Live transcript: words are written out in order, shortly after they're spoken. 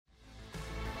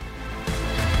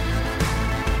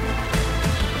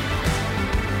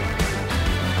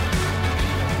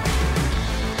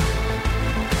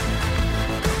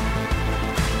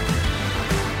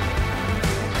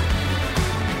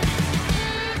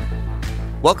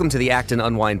Welcome to the Act and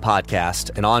Unwind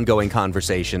podcast, an ongoing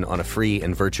conversation on a free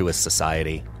and virtuous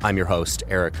society. I'm your host,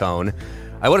 Eric Cohn.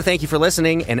 I want to thank you for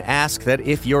listening and ask that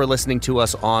if you're listening to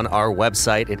us on our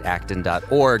website at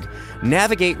acton.org,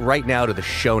 navigate right now to the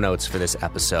show notes for this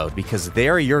episode, because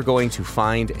there you're going to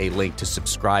find a link to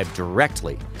subscribe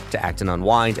directly to Act and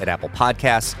Unwind at Apple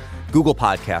Podcasts, Google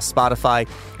Podcasts, Spotify,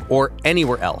 or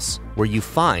anywhere else where you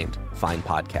find fine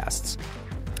podcasts.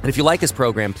 And if you like this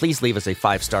program, please leave us a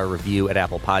 5-star review at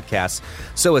Apple Podcasts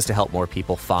so as to help more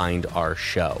people find our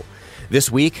show.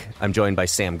 This week, I'm joined by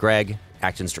Sam Gregg,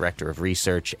 Acton's Director of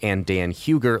Research, and Dan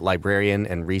Huger, Librarian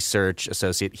and Research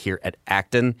Associate here at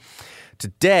Acton.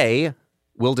 Today,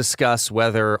 we'll discuss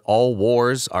whether all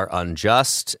wars are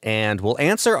unjust, and we'll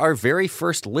answer our very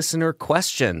first listener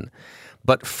question.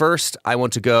 But first, I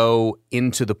want to go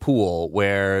into the pool,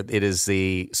 where it is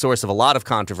the source of a lot of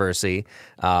controversy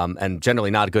and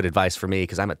generally not good advice for me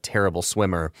because I'm a terrible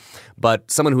swimmer. But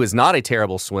someone who is not a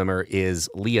terrible swimmer is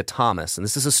Lia Thomas. And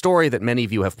this is a story that many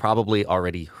of you have probably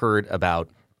already heard about.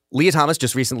 Lia Thomas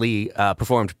just recently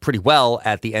performed pretty well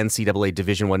at the NCAA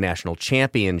Division I National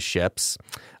Championships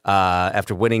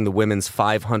after winning the women's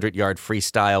 500-yard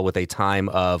freestyle with a time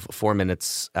of 4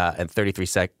 minutes and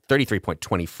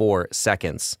 33.24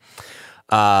 seconds.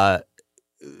 Lia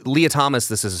Thomas,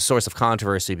 this is a source of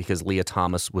controversy because Lia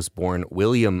Thomas was born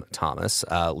William Thomas.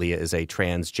 Lia is a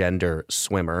transgender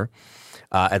swimmer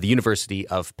at the University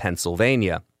of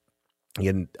Pennsylvania.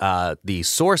 And the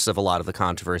source of a lot of the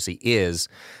controversy is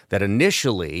that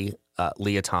initially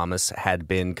Lia Thomas had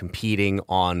been competing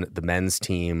on the men's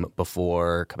team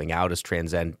before coming out as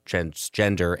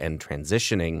transgender and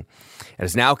transitioning, and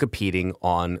is now competing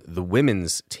on the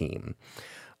women's team.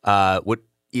 What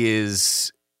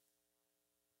is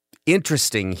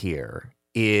interesting here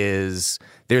is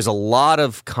there's a lot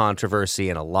of controversy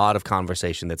and a lot of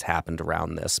conversation that's happened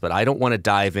around this, but I don't want to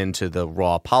dive into the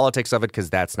raw politics of it because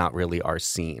that's not really our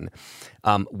scene.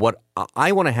 What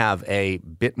I want to have a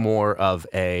bit more of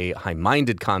a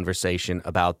high-minded conversation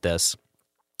about this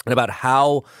and about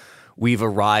how we've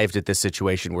arrived at this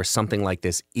situation where something like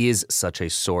this is such a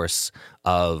source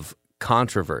of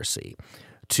controversy.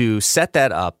 To set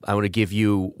that up, I want to give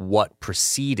you what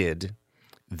preceded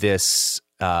this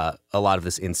a lot of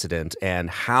this incident and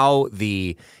how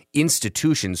the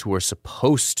institutions who are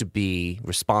supposed to be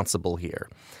responsible here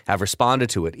have responded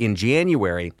to it. In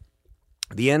January,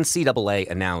 the NCAA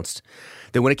announced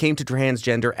that when it came to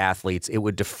transgender athletes, it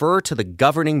would defer to the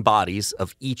governing bodies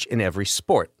of each and every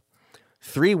sport.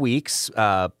 3 weeks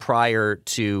prior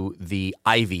to the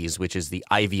Ivies, which is the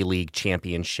Ivy League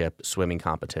Championship swimming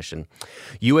competition,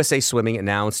 USA Swimming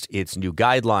announced its new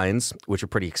guidelines, which are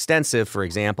pretty extensive. For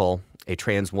example, a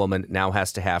trans woman now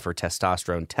has to have her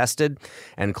testosterone tested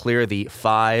and clear the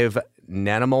 5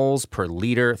 nanomoles per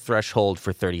liter threshold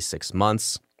for 36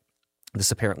 months. This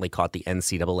apparently caught the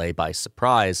NCAA by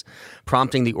surprise,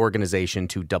 prompting the organization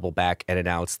to double back and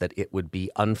announce that it would be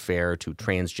unfair to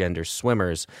transgender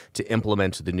swimmers to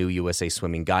implement the new USA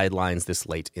Swimming guidelines this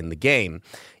late in the game.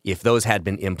 If those had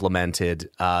been implemented,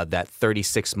 that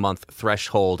 36-month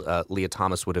threshold, Lia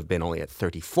Thomas would have been only at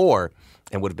 34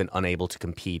 and would have been unable to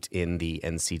compete in the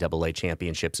NCAA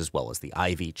championships as well as the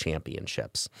Ivy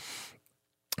championships.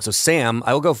 So, Sam,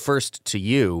 I will go first to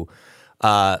you.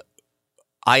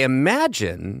 I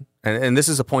imagine, and this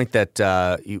is a point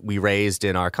that we raised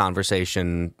in our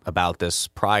conversation about this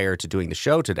prior to doing the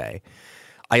show today,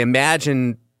 I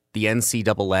imagine the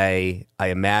NCAA, I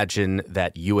imagine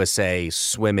that USA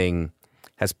Swimming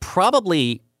has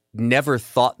probably never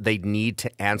thought they'd need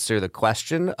to answer the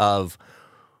question of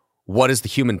what is the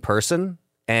human person?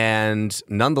 And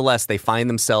nonetheless, they find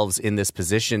themselves in this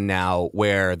position now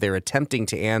where they're attempting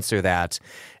to answer that,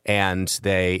 and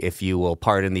they, if you will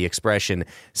pardon the expression,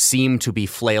 seem to be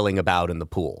flailing about in the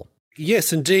pool.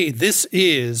 Yes, indeed. This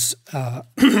is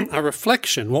a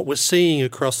reflection, what we're seeing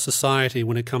across society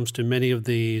when it comes to many of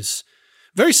these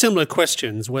very similar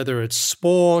questions, whether it's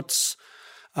sports,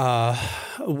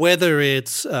 whether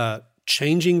it's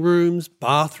changing rooms,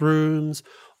 bathrooms,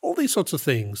 all these sorts of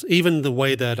things, even the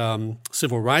way that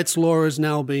civil rights law is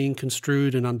now being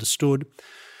construed and understood.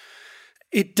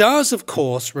 It does, of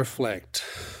course, reflect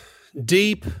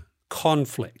deep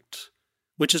conflict,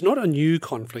 which is not a new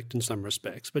conflict in some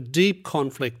respects, but deep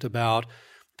conflict about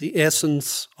the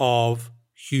essence of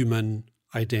human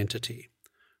identity.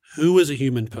 Who is a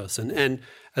human person? And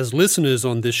as listeners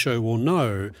on this show will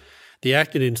know, the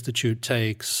Acton Institute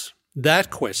takes that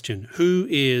question, who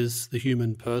is the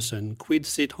human person, quid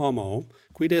est homo,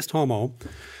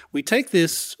 we take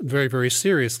this very, very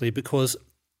seriously because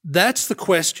that's the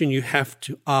question you have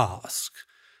to ask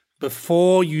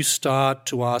before you start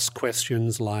to ask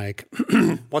questions like,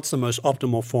 what's the most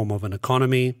optimal form of an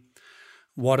economy?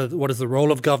 What is the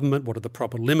role of government? What are the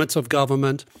proper limits of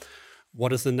government?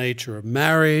 What is the nature of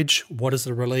marriage? What is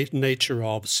the nature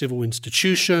of civil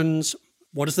institutions?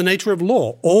 What is the nature of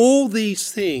law? All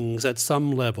these things at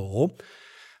some level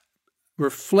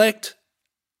reflect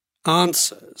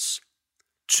answers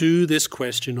to this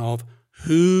question of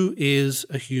who is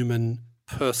a human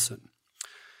person.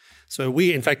 So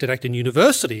we, in fact, at Acton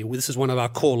University, this is one of our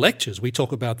core lectures. We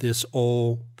talk about this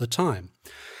all the time.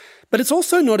 But it's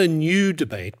also not a new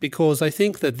debate, because I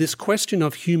think that this question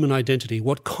of human identity,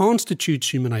 what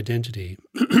constitutes human identity,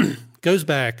 goes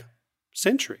back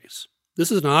centuries. This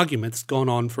is an argument that's gone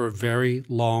on for a very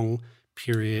long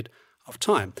period of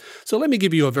time. So let me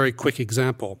give you a very quick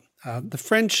example. The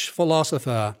French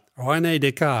philosopher René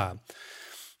Descartes,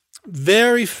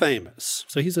 very famous.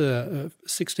 So he's a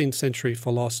 17th century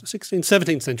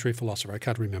philosopher, I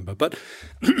can't remember. But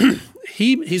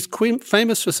he's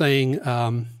famous for saying,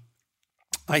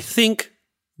 I think,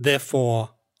 therefore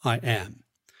I am.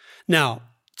 Now,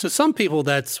 to some people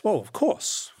that's, well, of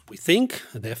course, we think,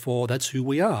 therefore that's who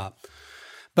we are.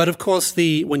 But of course,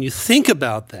 when you think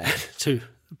about that,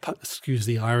 excuse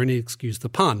the irony, excuse the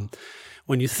pun,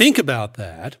 when you think about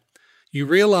that, you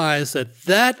realize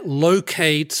that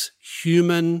locates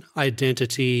human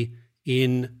identity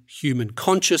in human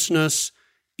consciousness,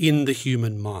 in the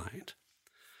human mind.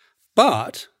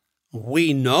 But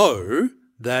we know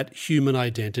that human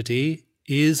identity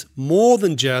is more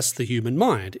than just the human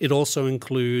mind. It also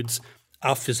includes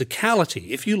our physicality.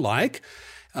 If you like,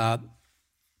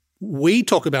 we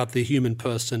talk about the human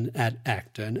person at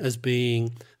Acton as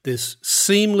being this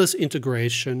seamless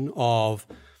integration of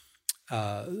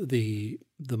the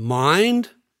mind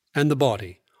and the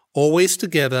body, always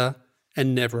together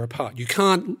and never apart. You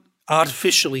can't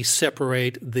artificially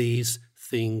separate these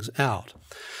things out.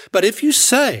 But if you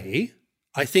say,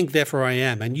 I think, therefore I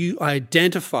am, and you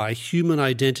identify human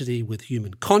identity with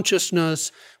human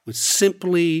consciousness, with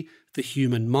simply the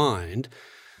human mind,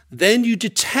 then you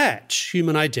detach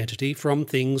human identity from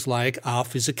things like our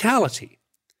physicality.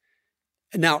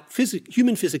 Now,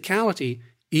 human physicality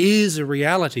is a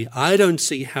reality. I don't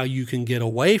see how you can get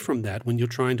away from that when you're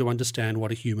trying to understand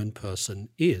what a human person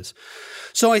is.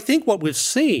 So I think what we've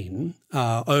seen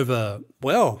for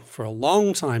a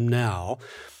long time now,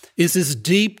 is this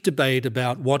deep debate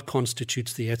about what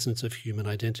constitutes the essence of human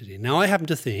identity. Now, I happen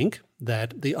to think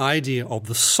that the idea of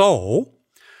the soul,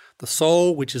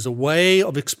 which is a way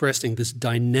of expressing this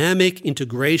dynamic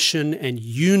integration and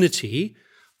unity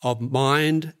of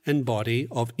mind and body,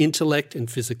 of intellect and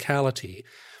physicality,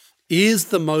 is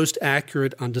the most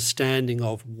accurate understanding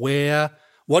of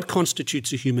what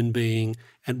constitutes a human being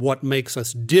and what makes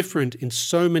us different in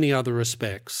so many other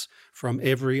respects from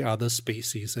every other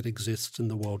species that exists in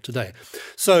the world today.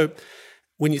 So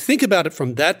when you think about it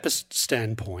from that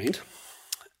standpoint,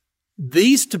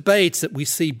 these debates that we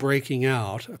see breaking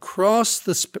out across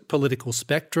the political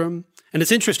spectrum, and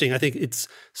it's interesting, I think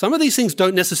some of these things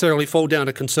don't necessarily fall down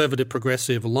a conservative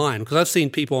progressive line, because I've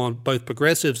seen people on both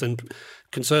progressives and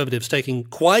conservatives taking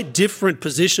quite different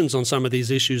positions on some of these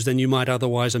issues than you might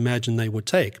otherwise imagine they would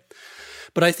take.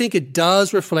 But I think it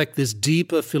does reflect this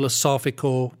deeper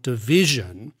philosophical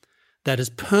division that has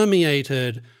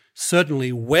permeated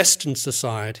certainly Western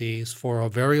societies for a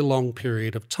very long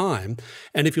period of time.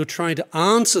 And if you're trying to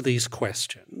answer these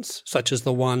questions, such as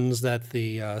the ones that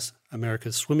the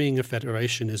America's Swimming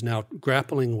Federation is now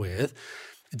grappling with,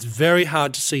 it's very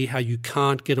hard to see how you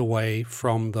can't get away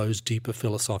from those deeper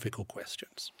philosophical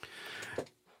questions.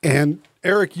 And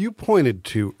Eric, you pointed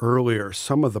to earlier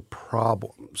some of the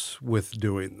problems with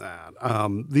doing that.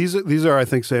 These are, I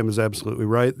think Sam is absolutely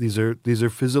right. These are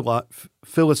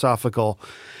philosophical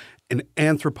and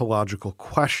anthropological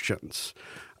questions,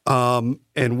 and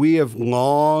we have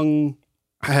long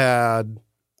had,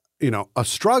 a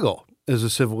struggle as a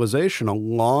civilization, a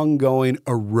long-going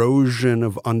erosion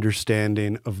of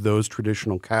understanding of those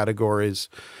traditional categories.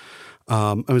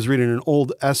 I was reading an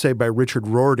old essay by Richard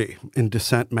Rorty in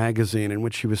Dissent magazine in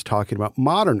which he was talking about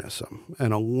modernism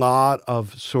and a lot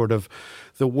of sort of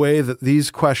the way that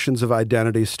these questions of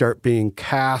identity start being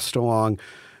cast along,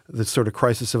 the sort of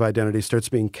crisis of identity starts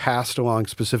being cast along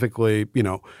specifically,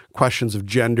 questions of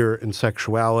gender and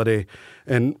sexuality.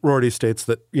 And Rorty states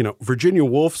that, Virginia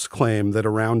Woolf's claim that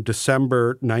around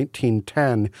December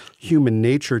 1910, human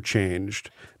nature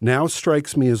changed now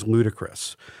strikes me as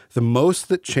ludicrous. The most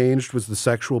that changed was the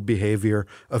sexual behavior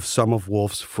of some of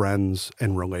Woolf's friends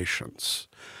and relations.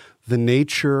 The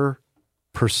nature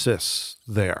persists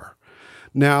there.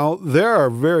 Now, there are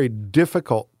very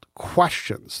difficult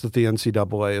questions that the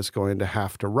NCAA is going to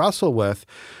have to wrestle with.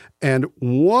 And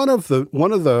one of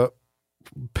the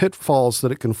pitfalls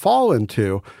that it can fall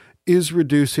into is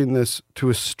reducing this to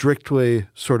a strictly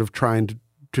sort of trying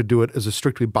to do it as a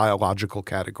strictly biological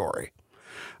category,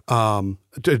 to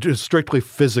a strictly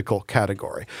physical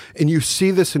category. And you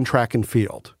see this in track and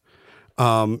field.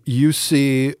 You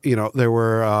see, there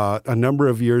were a number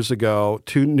of years ago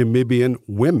 2 Namibian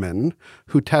women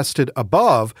who tested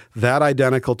above that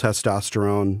identical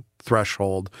testosterone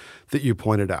threshold that you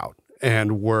pointed out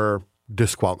and were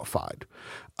disqualified.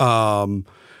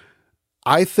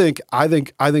 I think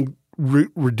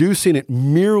reducing it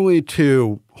merely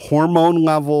to hormone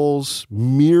levels,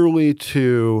 merely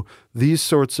to these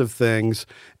sorts of things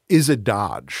is a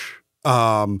dodge.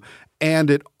 And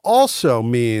it also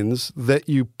means that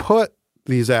you put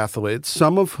these athletes,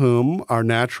 some of whom are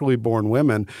naturally born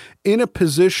women, in a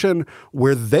position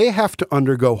where they have to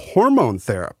undergo hormone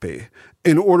therapy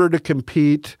in order to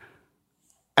compete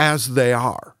as they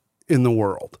are in the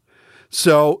world.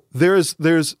 So there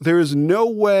is no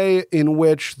way in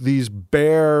which these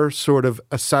bare sort of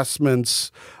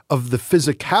assessments of the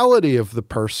physicality of the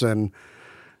person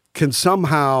can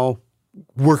somehow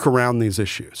work around these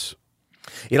issues.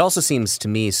 It also seems to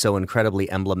me so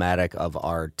incredibly emblematic of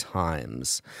our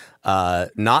times.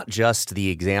 Not just the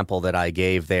example that I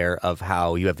gave there of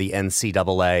how you have the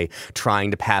NCAA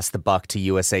trying to pass the buck to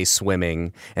USA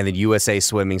Swimming, and then USA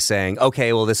Swimming saying,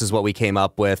 okay, well, this is what we came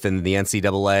up with, and the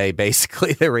NCAA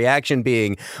basically the reaction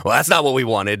being, well, that's not what we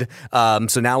wanted.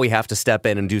 So now we have to step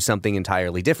in and do something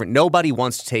entirely different. Nobody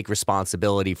wants to take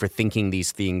responsibility for thinking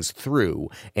these things through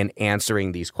and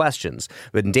answering these questions.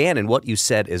 But Dan, and what you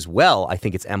said as well, I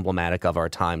think it's emblematic of our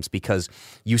times, because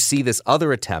you see this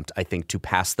other attempt, I think, to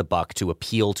pass the buck, to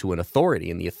appeal to an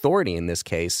authority. And the authority in this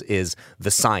case is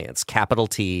the science, capital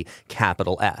T,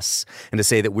 capital S. And to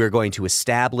say that we're going to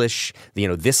establish,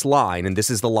 this line, and this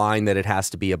is the line that it has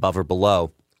to be above or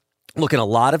below. Look, in a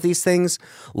lot of these things,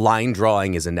 line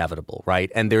drawing is inevitable,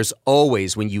 right? And there's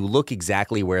always, when you look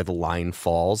exactly where the line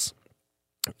falls,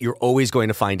 you're always going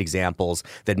to find examples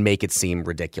that make it seem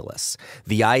ridiculous.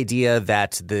 The idea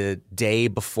that the day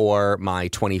before my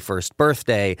 21st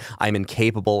birthday, I'm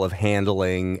incapable of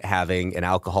having an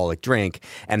alcoholic drink,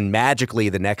 and magically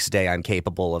the next day I'm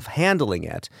capable of handling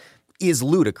it, is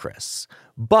ludicrous.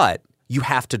 But you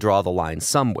have to draw the line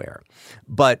somewhere.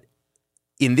 But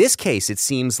in this case, it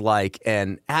seems like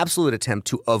an absolute attempt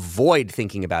to avoid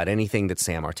thinking about anything that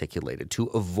Sam articulated, to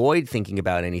avoid thinking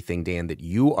about anything, Dan, that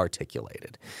you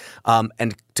articulated,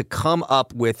 and to come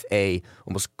up with a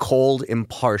almost cold,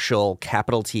 impartial,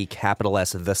 capital T, capital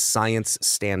S, the science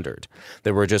standard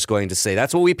that we're just going to say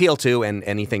that's what we appeal to, and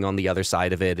anything on the other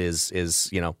side of it is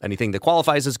anything that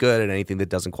qualifies as good and anything that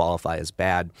doesn't qualify as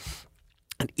bad.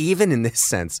 And even in this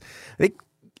sense, I think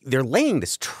they're laying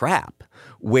this trap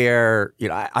where,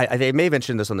 I may have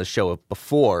mentioned this on the show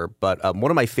before, but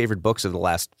one of my favorite books of the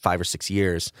last 5 or 6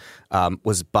 years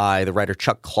was by the writer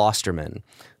Chuck Klosterman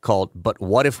called But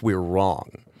What If We're Wrong?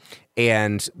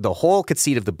 And the whole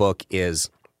conceit of the book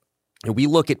is we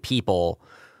look at people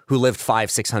who lived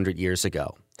 500-600 years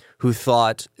ago who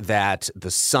thought that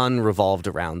the sun revolved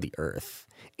around the earth.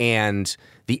 And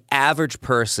the average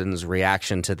person's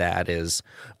reaction to that is,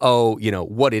 oh,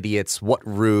 what idiots, what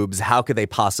rubes, how could they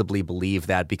possibly believe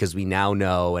that? Because we now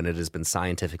know, and it has been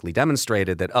scientifically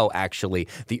demonstrated, that, oh, actually,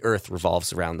 the earth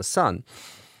revolves around the sun.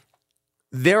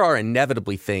 There are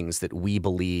inevitably things that we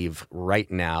believe right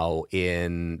now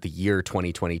in the year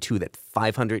 2022 that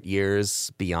 500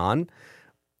 years beyond,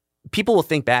 people will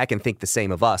think back and think the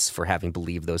same of us for having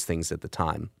believed those things at the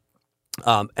time.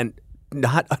 And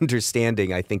not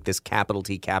understanding, I think, this capital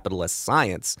T, capital S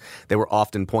science that we're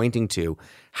often pointing to,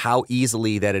 how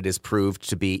easily that it is proved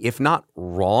to be, if not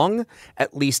wrong,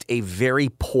 at least a very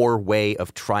poor way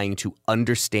of trying to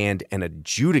understand and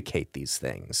adjudicate these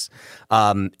things.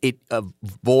 It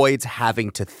avoids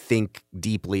having to think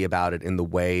deeply about it in the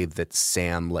way that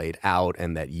Sam laid out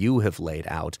and that you have laid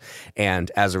out.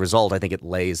 And as a result, I think it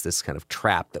lays this kind of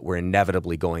trap that we're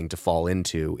inevitably going to fall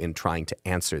into in trying to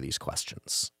answer these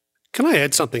questions. Can I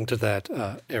add something to that,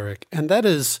 Eric? And that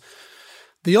is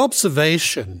the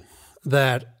observation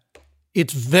that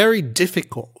it's very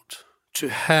difficult to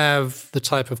have the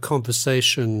type of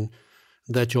conversation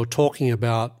that you're talking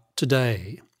about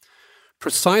today,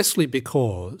 precisely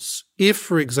because if,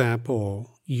 for example,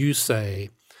 you say,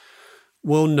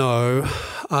 well, no,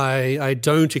 I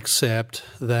don't accept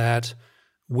that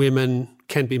women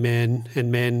can be men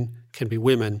and men can be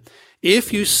women.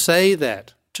 If you say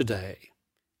that today,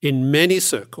 in many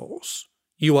circles,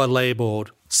 you are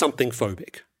labeled something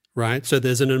phobic, right? So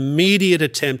there's an immediate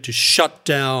attempt to shut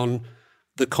down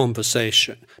the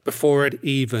conversation before it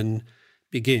even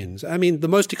begins. I mean, the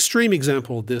most extreme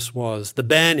example of this was the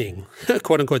banning,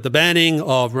 quote unquote, the banning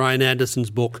of Ryan Anderson's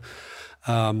book,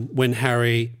 When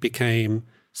Harry Became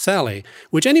Sally,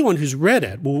 which anyone who's read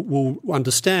it will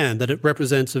understand that it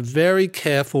represents a very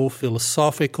careful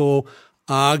philosophical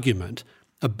argument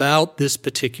about this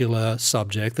particular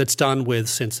subject that's done with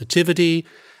sensitivity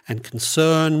and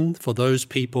concern for those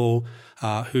people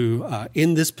who are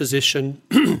in this position,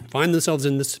 find themselves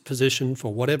in this position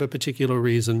for whatever particular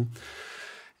reason.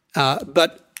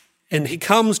 And he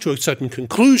comes to certain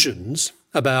conclusions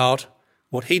about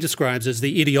what he describes as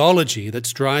the ideology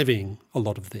that's driving a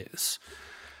lot of this.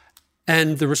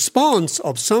 And the response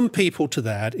of some people to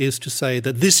that is to say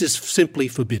that this is simply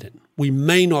forbidden. We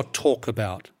may not talk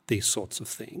about these sorts of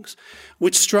things,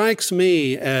 which strikes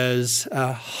me as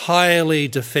a highly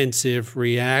defensive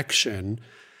reaction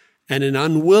and an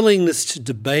unwillingness to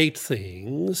debate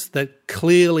things that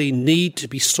clearly need to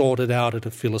be sorted out at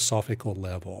a philosophical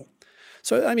level.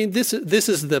 So, I mean, this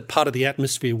is the part of the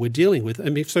atmosphere we're dealing with. I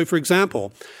mean, so, for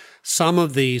example, some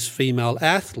of these female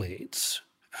athletes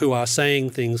who are saying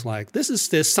things like,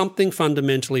 there's something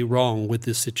fundamentally wrong with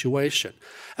this situation,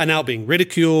 are now being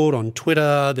ridiculed on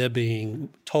Twitter, they're being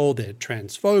told they're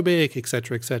transphobic, et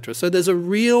cetera, et cetera. So there's a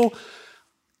real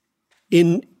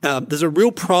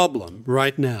problem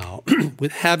right now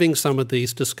with having some of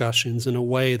these discussions in a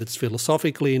way that's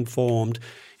philosophically informed,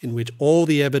 in which all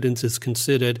the evidence is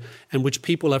considered, and which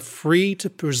people are free to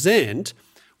present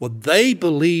what they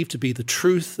believe to be the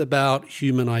truth about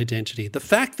human identity. The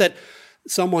fact that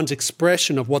someone's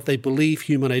expression of what they believe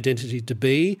human identity to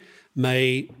be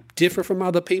may differ from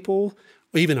other people,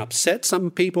 or even upset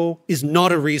some people, is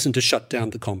not a reason to shut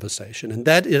down the conversation. And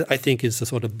that, I think, is the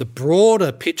sort of the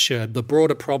broader picture, the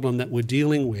broader problem that we're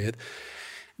dealing with,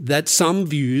 that some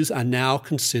views are now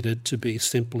considered to be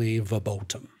simply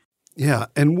verboten. Yeah,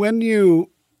 and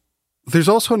there's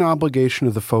also an obligation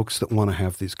of the folks that want to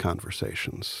have these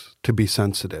conversations to be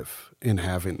sensitive in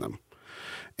having them.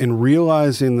 And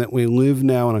realizing that we live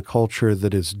now in a culture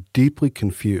that is deeply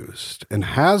confused and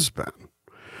has been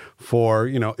for,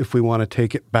 if we want to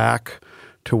take it back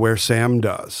to where Sam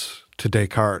does, to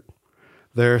Descartes,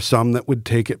 there are some that would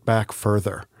take it back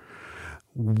further.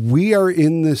 We are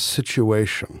in this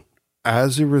situation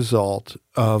as a result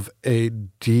of a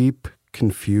deep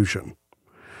confusion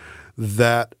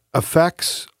that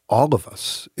affects all of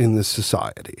us in this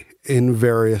society in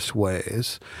various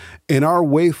ways. And our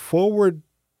way forward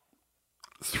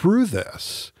through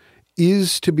this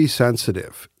is to be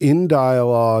sensitive in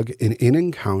dialogue and in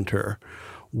encounter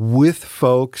with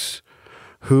folks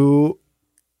who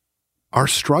are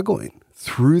struggling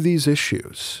through these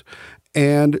issues.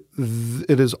 And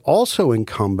it is also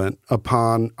incumbent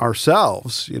upon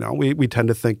ourselves. We tend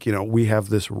to think, we have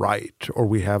this right or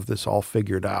we have this all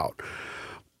figured out.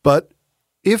 But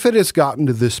if it has gotten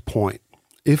to this point,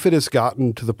 if it has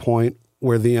gotten to the point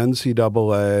where the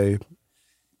NCAA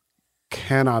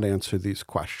cannot answer these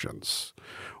questions,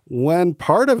 when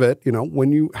part of it,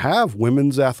 when you have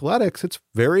women's athletics, it's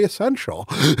very essential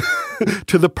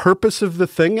to the purpose of the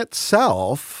thing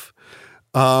itself,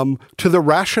 to the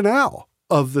rationale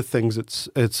of the things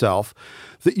itself,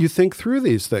 that you think through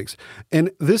these things.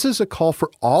 And this is a call for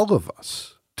all of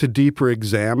us to deeper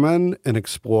examine and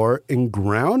explore and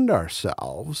ground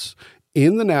ourselves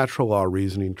in the natural law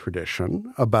reasoning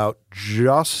tradition about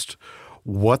just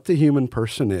what the human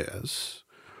person is,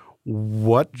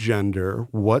 what gender,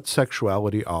 what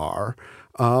sexuality are.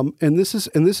 And this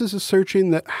is a searching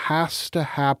that has to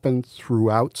happen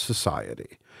throughout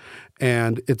society.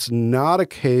 And it's not a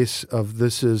case of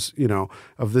this is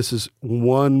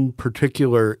one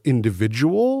particular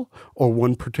individual or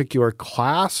one particular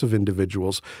class of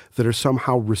individuals that are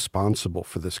somehow responsible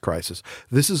for this crisis.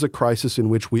 This is a crisis in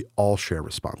which we all share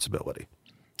responsibility.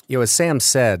 As Sam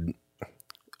said,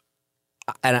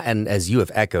 and as you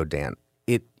have echoed, Dan,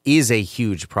 it is a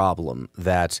huge problem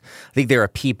that I think there are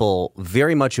people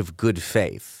very much of good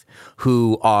faith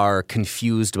who are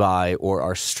confused by or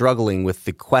are struggling with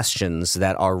the questions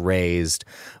that are raised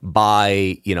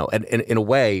by, and in a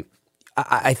way,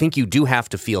 I think you do have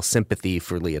to feel sympathy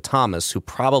for Lia Thomas, who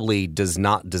probably does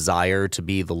not desire to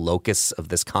be the locus of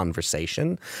this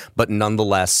conversation. But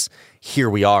nonetheless, here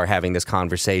we are having this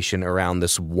conversation around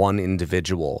this one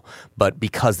individual. But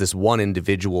because this one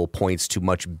individual points to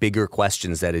much bigger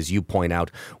questions that, as you point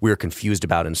out, we're confused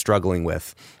about and struggling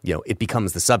with, it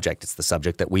becomes the subject. It's the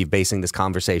subject that we're basing this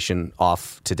conversation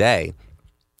off today.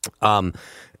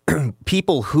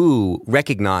 People who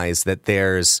recognize that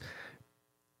there's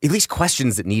at least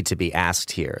questions that need to be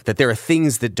asked here, that there are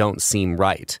things that don't seem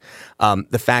right.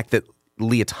 The fact that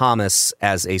Lia Thomas,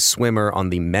 as a swimmer on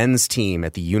the men's team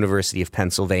at the University of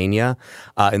Pennsylvania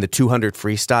in the 200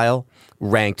 freestyle,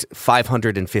 ranked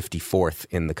 554th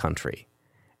in the country.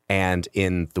 And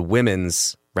in the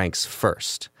women's, ranks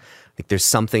first. I think there's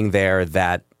something there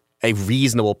that a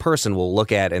reasonable person will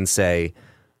look at and say,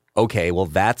 okay, well,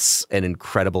 that's an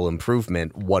incredible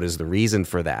improvement. What is the reason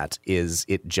for that? Is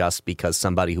it just because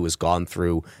somebody who has gone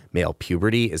through male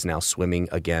puberty is now swimming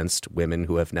against women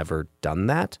who have never done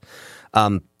that?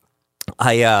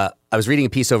 I was reading a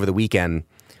piece over the weekend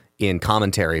in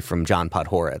commentary from John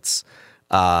Podhoretz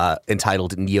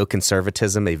entitled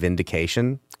Neoconservatism, a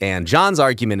Vindication. And John's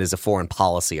argument is a foreign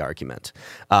policy argument.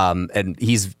 And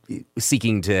he's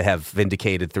seeking to have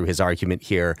vindicated through his argument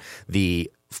here the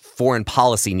foreign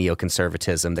policy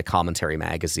neoconservatism that Commentary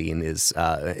Magazine is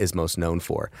most known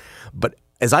for. But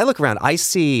as I look around, I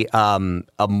see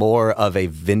a more of a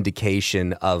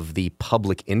vindication of the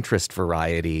public interest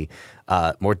variety,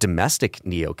 more domestic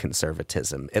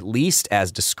neoconservatism, at least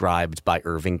as described by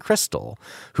Irving Kristol,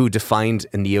 who defined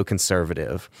a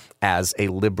neoconservative as a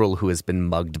liberal who has been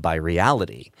mugged by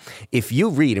reality. If you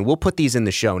read, and we'll put these in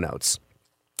the show notes,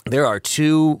 there are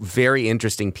two very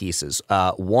interesting pieces.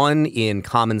 One in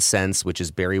Common Sense, which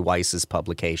is Barry Weiss's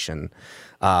publication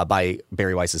by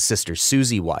Barry Weiss's sister,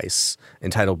 Susie Weiss,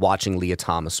 entitled Watching Lia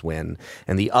Thomas Win.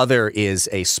 And the other is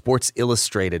a Sports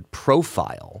Illustrated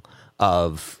profile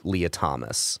of Lia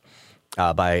Thomas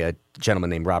by a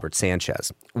gentleman named Robert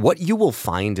Sanchez. What you will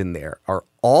find in there are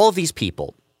all of these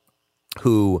people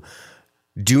who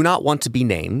do not want to be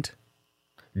named,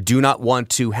 do not want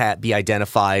to be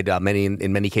identified,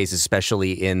 in many cases,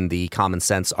 especially in the Common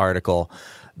Sense article.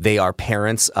 They are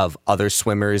parents of other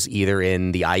swimmers, either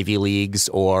in the Ivy Leagues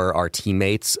or are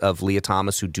teammates of Lia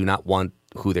Thomas who do not want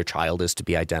who their child is to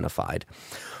be identified,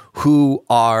 who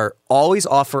are always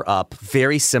offer up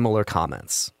very similar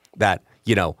comments that,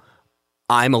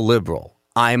 I'm a liberal,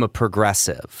 I'm a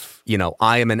progressive,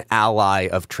 I am an ally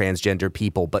of transgender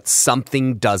people, but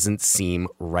something doesn't seem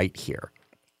right here.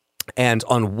 And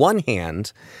on one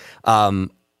hand,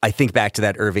 I think back to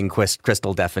that Irving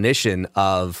Kristol definition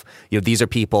of, these are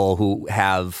people who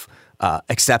have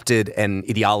accepted an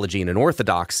ideology and an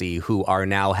orthodoxy who are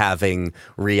now having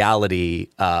reality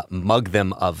mug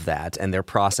them of that, and they're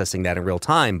processing that in real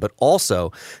time. But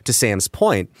also, to Sam's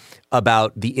point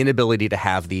about the inability to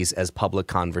have these as public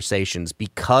conversations,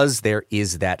 because there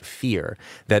is that fear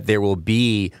that there will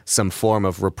be some form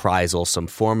of reprisal, some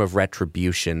form of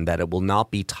retribution, that it will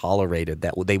not be tolerated,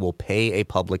 that they will pay a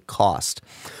public cost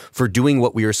for doing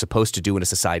what we are supposed to do in a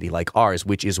society like ours,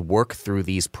 which is work through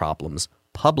these problems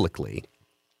publicly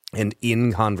and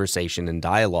in conversation and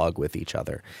dialogue with each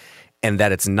other. And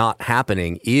that it's not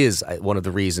happening is one of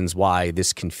the reasons why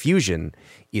this confusion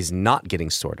is not getting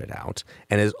sorted out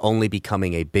and is only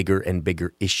becoming a bigger and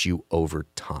bigger issue over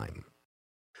time.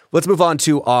 Let's move on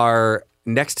to our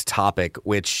next topic,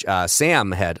 which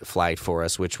Sam had flagged for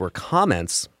us, which were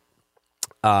comments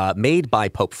made by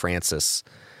Pope Francis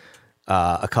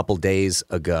a couple days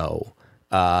ago.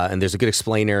 And there's a good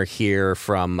explainer here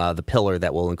from The Pillar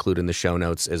that we'll include in the show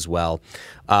notes as well.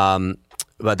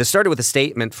 But this started with a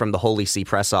statement from the Holy See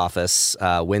press office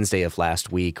Wednesday of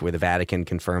last week, where the Vatican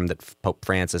confirmed that Pope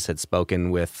Francis had spoken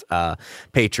with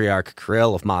Patriarch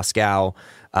Kirill of Moscow,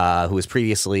 who has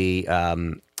previously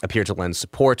appeared to lend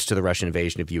support to the Russian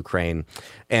invasion of Ukraine.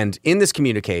 And in this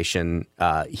communication,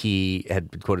 he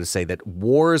had been quoted to say that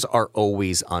wars are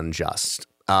always unjust.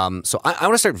 So I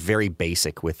want to start very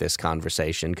basic with this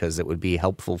conversation because it would be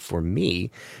helpful for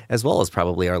me as well as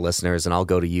probably our listeners. And I'll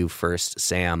go to you first,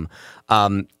 Sam.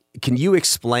 Can you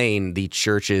explain the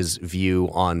church's view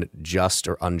on just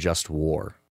or unjust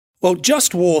war? Well,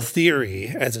 just war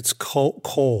theory, as it's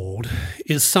called,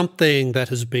 is something that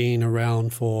has been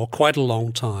around for quite a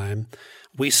long time.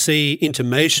 We see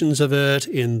intimations of it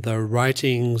in the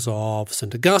writings of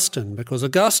St. Augustine, because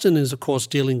Augustine is, of course,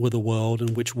 dealing with a world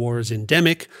in which war is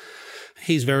endemic.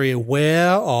 He's very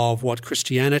aware of what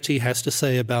Christianity has to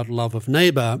say about love of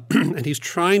neighbor, and he's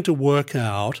trying to work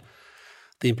out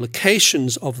the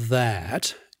implications of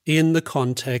that in the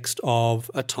context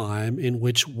of a time in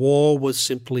which war was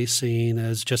simply seen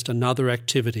as just another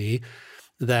activity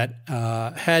that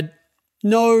had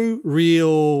no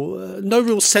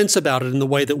real sense about it in the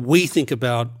way that we think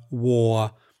about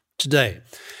war today.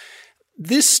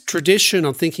 This tradition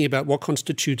of thinking about what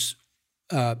constitutes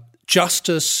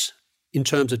justice in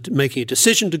terms of making a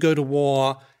decision to go to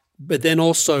war, but then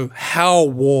also how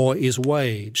war is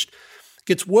waged,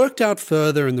 gets worked out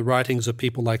further in the writings of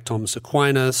people like Thomas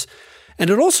Aquinas And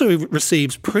it also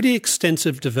receives pretty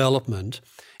extensive development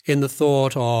in the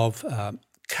thought of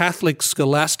Catholic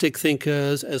scholastic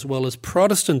thinkers as well as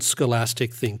Protestant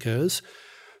scholastic thinkers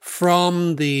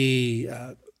from the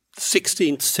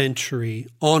 16th century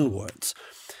onwards.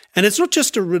 And it's not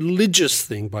just a religious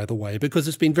thing, by the way, because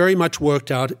it's been very much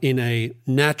worked out in the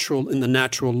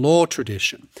natural law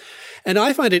tradition. And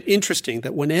I find it interesting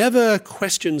that whenever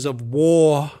questions of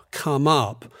war come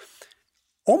up,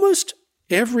 almost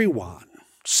everyone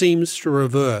seems to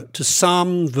revert to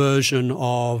some version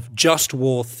of just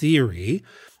war theory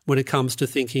when it comes to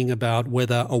thinking about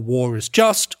whether a war is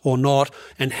just or not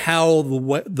and how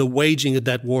the waging of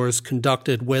that war is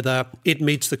conducted, whether it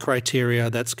meets the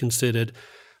criteria that's considered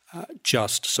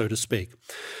just, so to speak.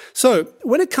 So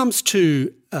when it comes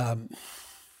to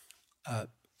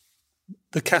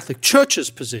the Catholic Church's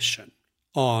position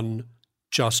on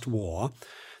just war,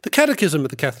 the Catechism of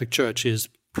the Catholic Church is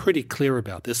pretty clear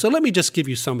about this. So let me just give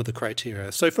you some of the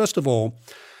criteria. So first of all,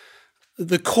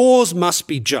 the cause must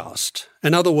be just.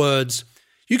 In other words,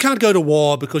 you can't go to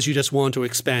war because you just want to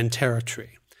expand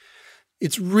territory.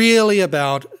 It's really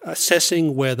about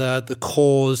assessing whether the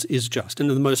cause is just. And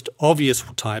the most obvious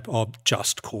type of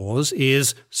just cause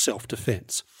is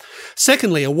self-defense.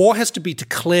 Secondly, a war has to be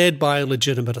declared by a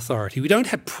legitimate authority. We don't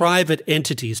have private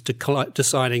entities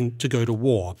deciding to go to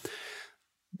war.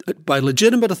 By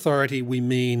legitimate authority, we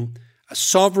mean a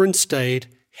sovereign state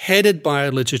headed by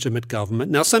a legitimate government.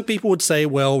 Now, some people would say,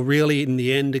 well, really, in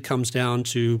the end, it comes down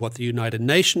to what the United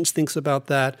Nations thinks about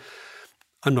that.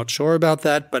 I'm not sure about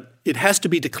that, but it has to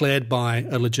be declared by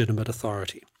a legitimate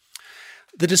authority.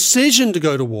 The decision to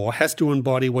go to war has to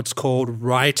embody what's called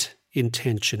right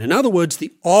intention. In other words,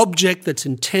 the object that's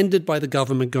intended by the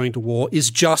government going to war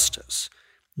is justice,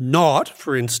 not,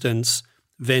 for instance,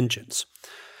 vengeance.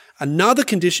 Another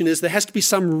condition is there has to be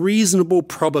some reasonable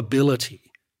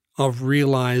probability of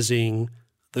realizing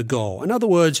the goal. In other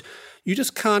words, you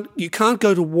can't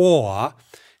go to war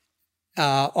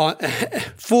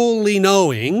fully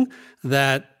knowing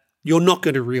that you're not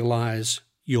going to realize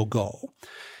your goal.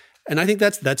 And I think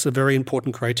that's a very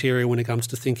important criteria when it comes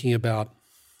to thinking about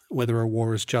whether a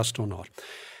war is just or not.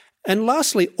 And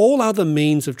lastly, all other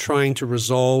means of trying to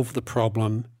resolve the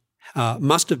problem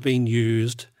must have been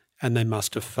used and they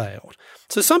must have failed.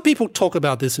 So some people talk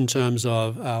about this in terms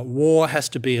of war has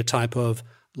to be a type of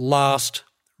last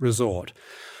resort.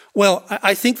 Well,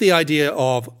 I think the idea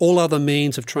of all other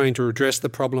means of trying to address the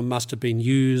problem must have been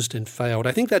used and failed.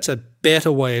 I think that's a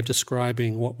better way of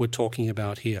describing what we're talking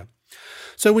about here.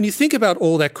 So when you think about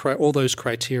all those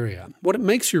criteria, what it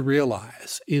makes you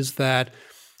realize is that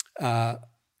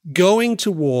going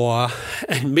to war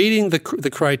and meeting the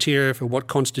criteria for what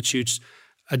constitutes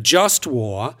a just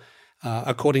war,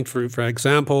 according, for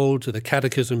example, to the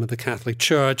Catechism of the Catholic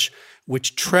Church,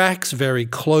 which tracks very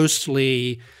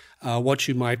closely what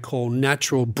you might call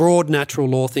broad natural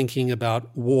law thinking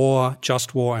about war,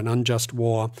 just war, and unjust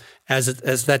war, as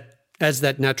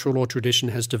that natural law tradition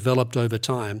has developed over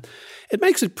time. It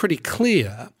makes it pretty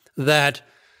clear that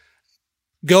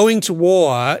going to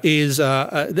war is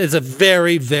there's a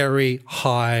very, very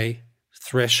high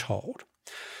threshold.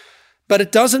 But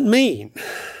it doesn't mean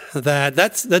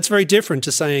that's very different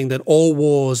to saying that all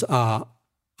wars are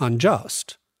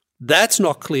unjust. That's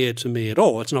not clear to me at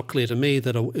all. It's not clear to me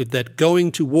that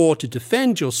going to war to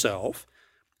defend yourself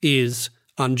is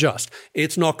unjust.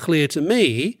 It's not clear to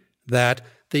me that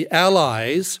the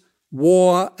Allies'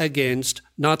 war against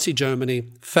Nazi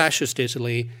Germany, fascist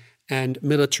Italy, and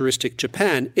militaristic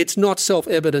Japan, it's not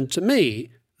self-evident to me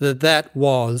that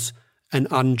was an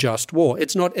unjust war.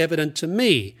 It's not evident to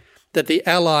me that the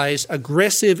Allies'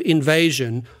 aggressive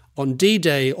invasion on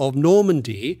D-Day of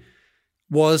Normandy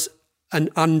was an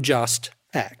unjust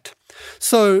act.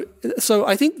 So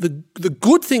I think the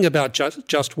good thing about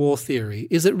just war theory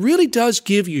is it really does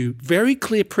give you very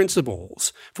clear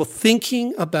principles for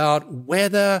thinking about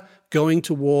whether going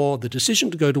to war, the decision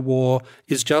to go to war,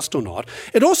 is just or not.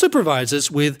 It also provides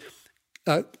us with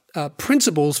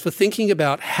principles for thinking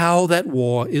about how that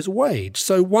war is waged.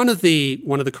 So one of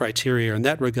the criteria in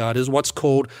that regard is what's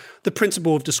called the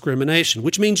principle of discrimination,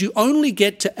 which means you only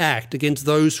get to act against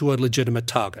those who are legitimate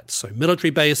targets. So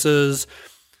military bases,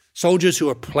 soldiers who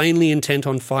are plainly intent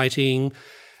on fighting,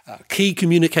 key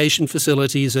communication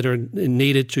facilities that are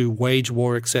needed to wage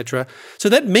war, etc. So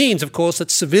that means, of course,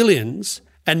 that civilians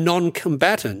and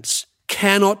non-combatants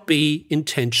cannot be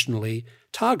intentionally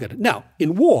targeted. Now,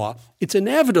 in war, it's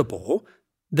inevitable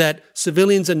that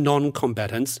civilians and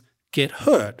non-combatants get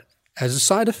hurt as a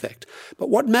side effect. But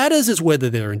what matters is whether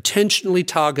they're intentionally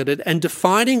targeted, and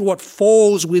defining what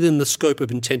falls within the scope of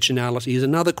intentionality is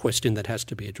another question that has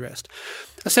to be addressed.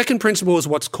 A second principle is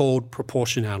what's called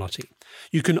proportionality.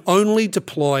 You can only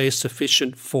deploy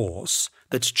sufficient force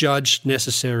that's judged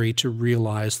necessary to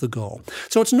realize the goal.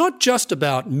 So it's not just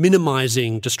about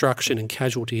minimizing destruction and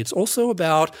casualty, it's also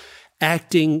about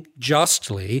acting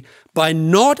justly by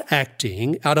not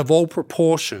acting out of all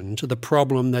proportion to the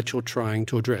problem that you're trying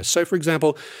to address. So, for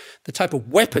example, the type of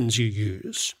weapons you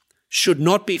use should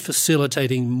not be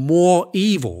facilitating more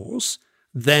evils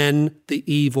than the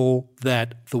evil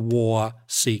that the war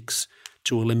seeks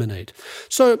to eliminate.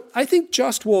 So I think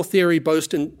just war theory,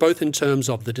 both in terms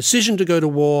of the decision to go to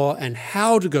war and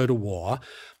how to go to war,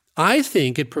 I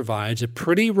think it provides a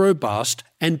pretty robust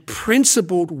and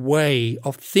principled way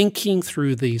of thinking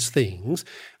through these things.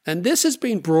 And this has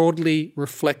been broadly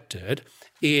reflected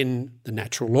in the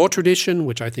natural law tradition,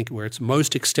 which I think where it's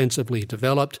most extensively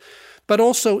developed, but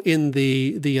also in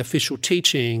the official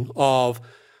teaching of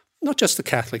not just the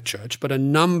Catholic Church, but a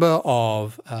number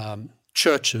of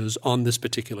churches on this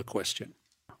particular question.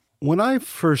 When I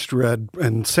first read,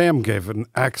 and Sam gave an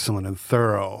excellent and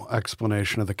thorough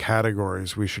explanation of the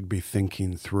categories we should be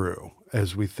thinking through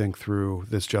as we think through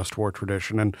this just war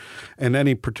tradition and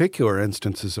any particular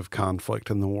instances of conflict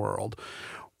in the world,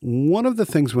 one of the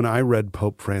things when I read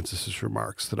Pope Francis's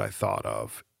remarks that I thought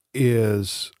of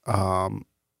is I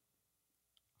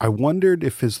wondered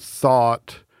if his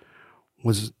thought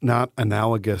was not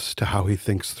analogous to how he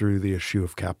thinks through the issue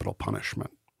of capital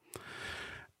punishment.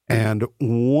 And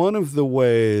one of the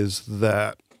ways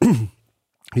that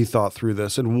he thought through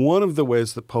this, and one of the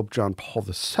ways that Pope John Paul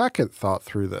II thought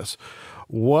through this,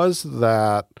 was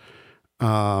that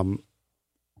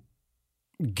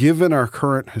given our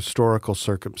current historical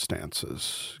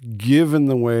circumstances, given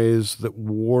the ways that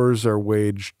wars are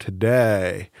waged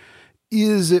today,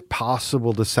 is it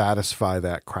possible to satisfy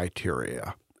that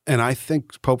criteria? And I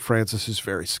think Pope Francis is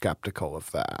very skeptical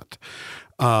of that.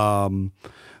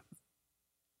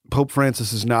 Pope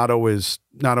Francis is not always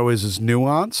as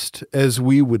nuanced as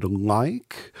we would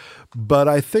like, but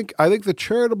I think the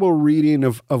charitable reading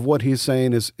of what he's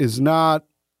saying is not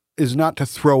to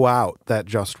throw out that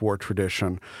just war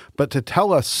tradition, but to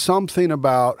tell us something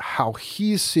about how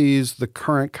he sees the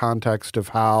current context of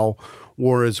how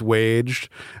war is waged.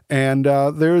 And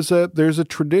there's a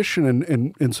tradition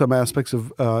in some aspects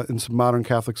of in some modern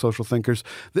Catholic social thinkers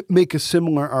that make a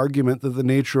similar argument that the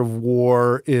nature of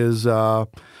war is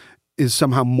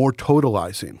somehow more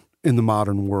totalizing in the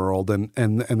modern world, and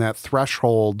that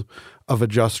threshold of a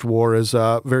just war is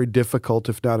very difficult,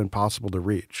 if not impossible, to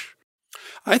reach.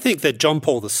 I think that John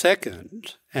Paul II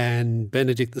and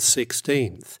Benedict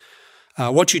XVI,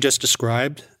 what you just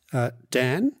described,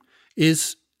 Dan,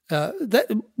 is that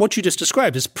what you just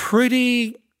described is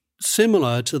pretty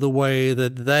similar to the way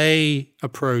that they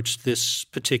approached this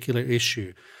particular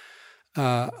issue.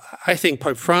 I think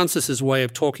Pope Francis's way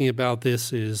of talking about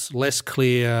this is less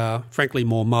clear, frankly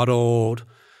more muddled,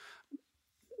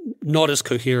 not as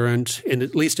coherent,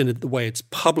 at least in the way it's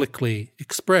publicly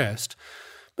expressed.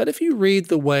 But if you read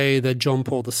the way that John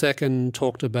Paul II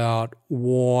talked about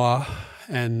war,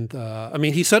 and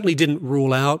he certainly didn't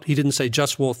rule out, he didn't say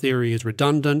just war theory is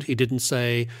redundant, he didn't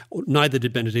say, neither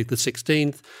did Benedict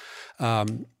XVI.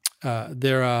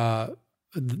 There are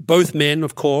both men,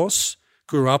 of course,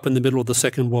 grew up in the middle of the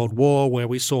Second World War, where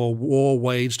we saw war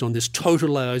waged on this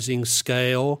totalizing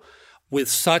scale with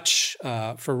such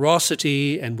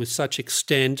ferocity and with such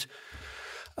extent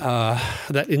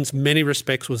that in many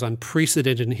respects was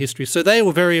unprecedented in history. So they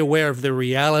were very aware of the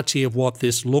reality of what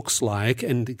this looks like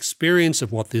and the experience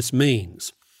of what this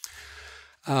means.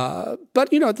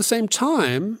 But, at the same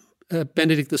time,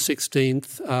 Benedict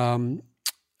XVI,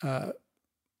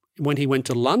 when he went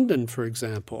to London, for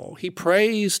example, he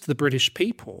praised the British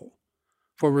people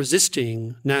for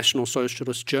resisting National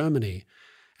Socialist Germany.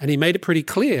 And he made it pretty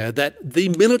clear that the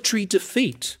military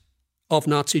defeat of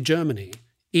Nazi Germany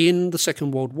in the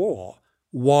Second World War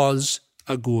was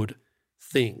a good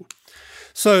thing.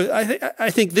 So I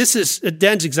think this is,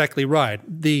 Dan's exactly right.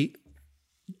 The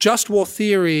just war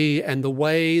theory and the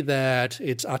way that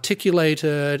it's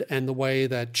articulated and the way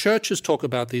that churches talk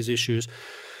about these issues,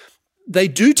 they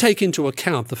do take into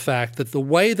account the fact that the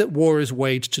way that war is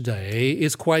waged today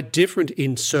is quite different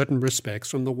in certain respects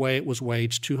from the way it was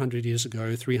waged 200 years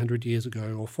ago, 300 years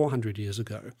ago, or 400 years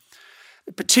ago,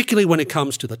 particularly when it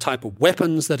comes to the type of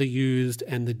weapons that are used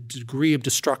and the degree of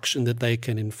destruction that they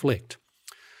can inflict.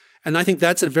 And I think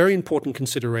that's a very important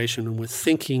consideration when we're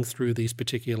thinking through these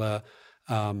particular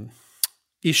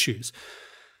issues.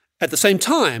 At the same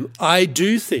time, I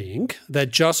do think that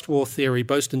just war theory,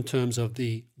 both in terms of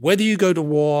whether you go to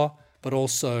war, but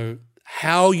also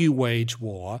how you wage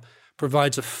war,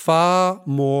 provides a far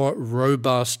more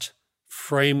robust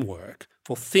framework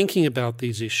for thinking about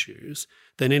these issues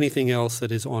than anything else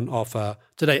that is on offer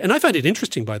today. And I find it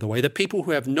interesting, by the way, that people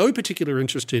who have no particular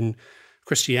interest in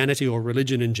Christianity or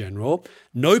religion in general,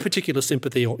 no particular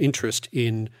sympathy or interest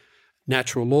in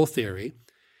natural law theory,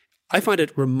 I find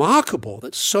it remarkable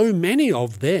that so many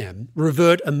of them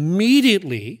revert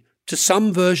immediately to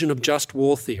some version of just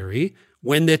war theory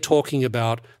when they're talking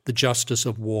about the justice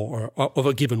of war or of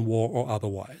a given war or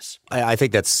otherwise. I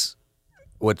think that's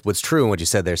what's true in what you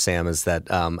said there, Sam, is that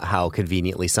how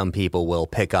conveniently some people will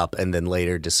pick up and then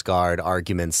later discard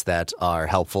arguments that are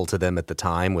helpful to them at the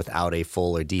time without a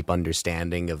full or deep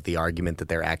understanding of the argument that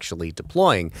they're actually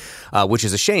deploying, which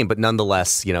is a shame. But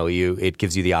nonetheless, it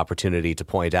gives you the opportunity to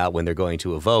point out when they're going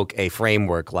to evoke a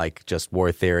framework like just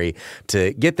war theory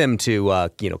to get them to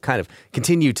kind of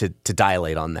continue to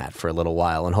dilate on that for a little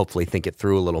while and hopefully think it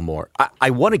through a little more.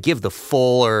 I want to give the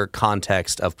fuller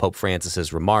context of Pope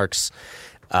Francis's remarks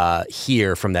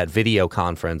here from that video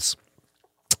conference.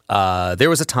 There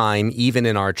was a time, even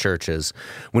in our churches,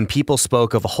 when people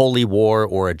spoke of a holy war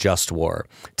or a just war.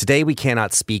 Today, we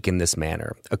cannot speak in this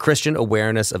manner. A Christian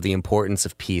awareness of the importance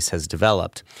of peace has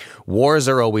developed. Wars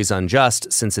are always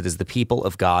unjust, since it is the people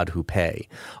of God who pay.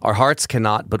 Our hearts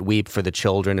cannot but weep for the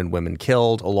children and women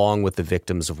killed, along with the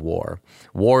victims of war.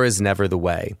 War is never the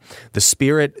way. The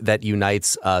spirit that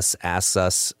unites us asks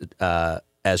us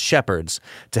as shepherds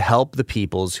to help the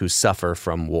peoples who suffer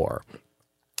from war.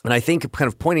 And I think kind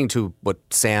of pointing to what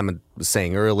Sam was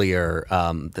saying earlier,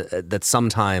 that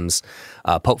sometimes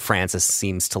Pope Francis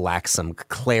seems to lack some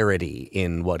clarity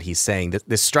in what he's saying.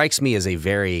 This strikes me as a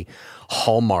very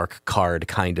Hallmark card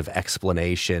kind of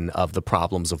explanation of the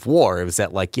problems of war. It was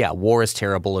that war is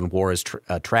terrible and war is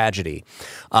a tragedy.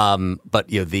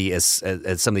 But as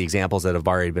some of the examples that have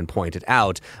already been pointed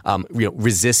out,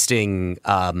 resisting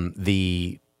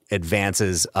the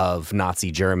advances of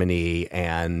Nazi Germany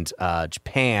and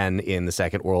Japan in the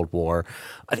Second World War,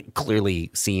 I think clearly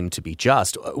seemed to be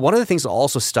just. One of the things that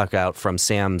also stuck out from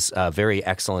Sam's very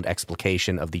excellent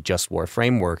explication of the just war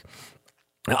framework,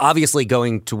 obviously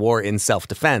going to war in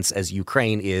self-defense, as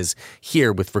Ukraine is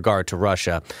here with regard to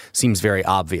Russia, seems very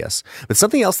obvious. But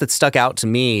something else that stuck out to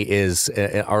me is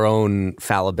our own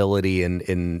fallibility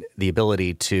in the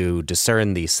ability to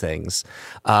discern these things.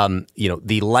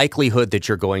 The likelihood that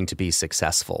you're going to be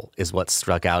successful is what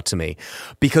struck out to me.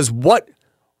 Because what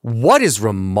is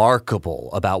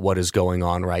remarkable about what is going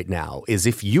on right now is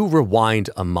if you rewind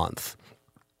a month,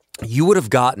 you would have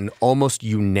gotten almost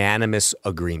unanimous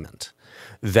agreement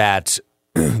that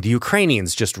the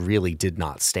Ukrainians just really did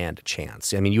not stand a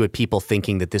chance. I mean, you had people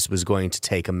thinking that this was going to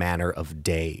take a matter of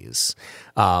days,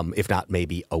 if not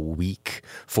maybe a week,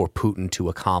 for Putin to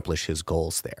accomplish his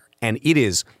goals there. And it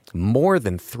is more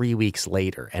than 3 weeks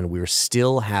later, and we're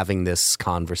still having this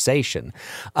conversation.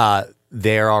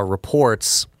 There are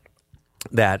reports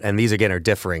that, and these again are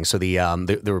differing. So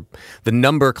the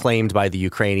number claimed by the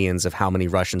Ukrainians of how many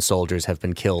Russian soldiers have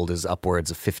been killed is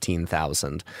upwards of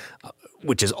 15,000.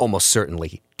 Which is almost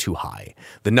certainly too high.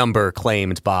 The number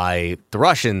claimed by the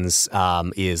Russians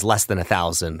is less than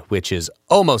 1,000, which is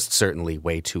almost certainly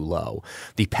way too low.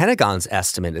 The Pentagon's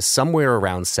estimate is somewhere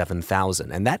around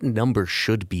 7,000, and that number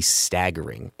should be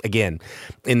staggering. Again,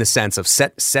 in the sense of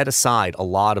set aside a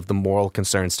lot of the moral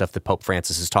concern stuff that Pope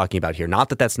Francis is talking about here. Not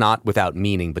that that's not without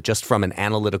meaning, but just from an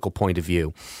analytical point of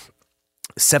view.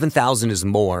 7,000 is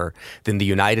more than the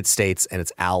United States and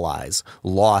its allies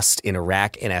lost in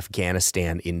Iraq and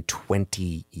Afghanistan in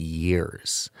 20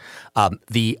 years.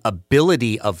 The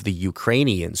ability of the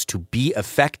Ukrainians to be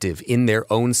effective in their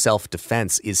own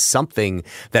self-defense is something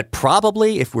that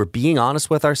probably, if we're being honest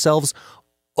with ourselves,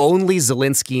 only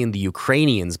Zelensky and the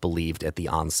Ukrainians believed at the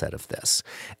onset of this.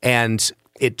 And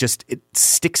it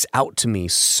sticks out to me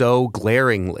so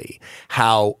glaringly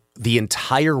how the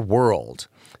entire world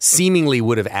seemingly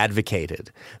would have advocated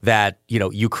that,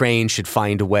 Ukraine should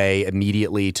find a way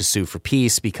immediately to sue for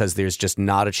peace because there's just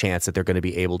not a chance that they're going to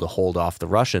be able to hold off the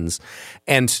Russians.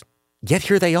 And yet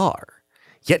here they are.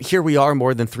 Yet here we are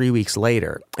more than 3 weeks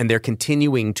later, and they're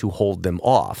continuing to hold them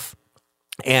off.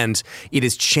 And it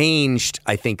has changed,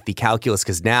 I think, the calculus,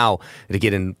 because now, to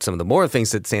get in some of the more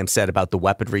things that Sam said about the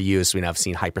weaponry use, we now have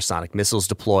seen hypersonic missiles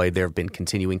deployed. There have been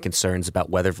continuing concerns about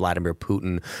whether Vladimir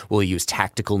Putin will use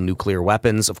tactical nuclear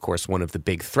weapons. Of course, one of the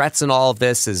big threats in all of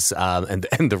this is, and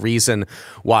the reason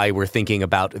why we're thinking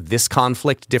about this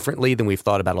conflict differently than we've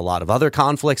thought about a lot of other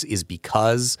conflicts is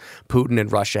because Putin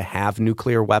and Russia have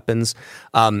nuclear weapons.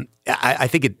 I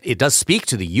think it does speak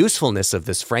to the usefulness of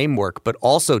this framework, but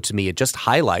also to me, it just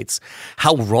highlights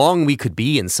how wrong we could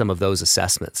be in some of those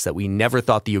assessments, that we never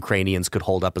thought the Ukrainians could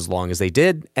hold up as long as they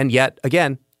did. And yet,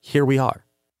 again, here we are.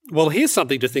 Well, here's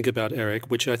something to think about, Eric,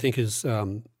 which I think is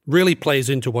really plays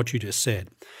into what you just said.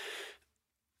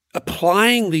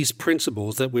 Applying these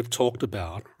principles that we've talked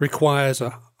about requires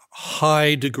a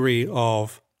high degree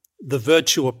of the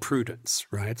virtue of prudence,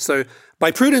 right? So by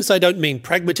prudence, I don't mean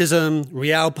pragmatism,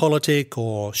 realpolitik,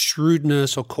 or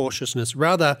shrewdness or cautiousness.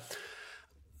 Rather,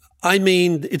 I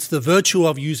mean it's the virtue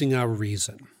of using our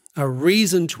reason, a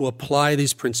reason to apply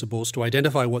these principles, to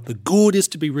identify what the good is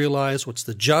to be realized, what's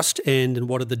the just end, and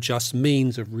what are the just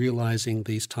means of realizing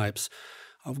these types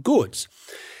of goods.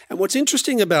 And what's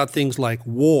interesting about things like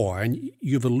war, and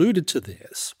you've alluded to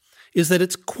this, is that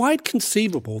it's quite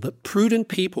conceivable that prudent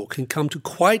people can come to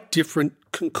quite different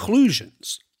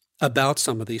conclusions about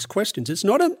some of these questions. It's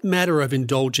not a matter of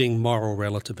indulging moral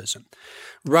relativism.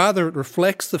 Rather, it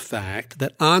reflects the fact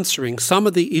that answering some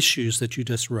of the issues that you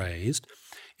just raised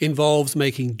involves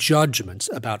making judgments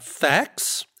about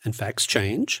facts, and facts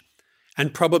change,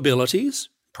 and probabilities.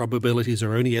 Probabilities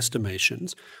are only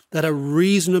estimations that are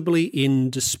reasonably in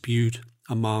dispute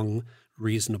among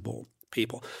reasonable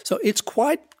people. So it's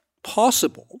quite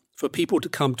possible for people to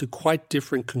come to quite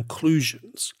different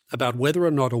conclusions about whether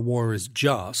or not a war is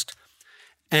just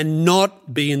and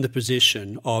not be in the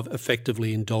position of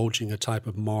effectively indulging a type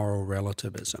of moral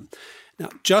relativism. Now,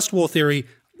 just war theory,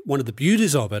 one of the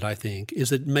beauties of it, I think,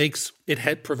 is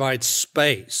it provides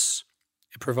space.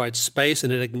 It provides space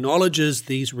and it acknowledges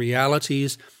these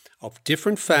realities of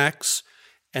different facts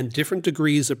and different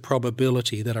degrees of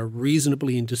probability that are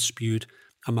reasonably in dispute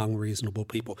among reasonable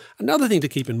people. Another thing to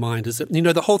keep in mind is that,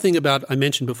 the whole thing about, I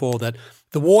mentioned before, that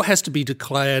the war has to be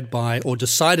declared by or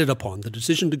decided upon. The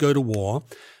decision to go to war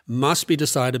must be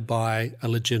decided by a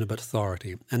legitimate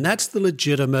authority. And that's the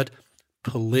legitimate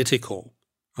political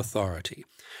authority.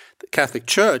 The Catholic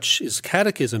Church's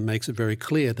catechism makes it very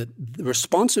clear that the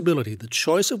responsibility, the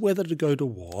choice of whether to go to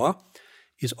war,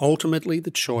 is ultimately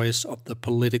the choice of the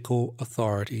political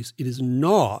authorities. It is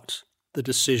not the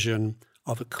decision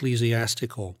of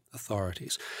ecclesiastical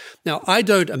authorities. Now, I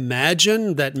don't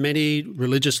imagine that many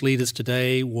religious leaders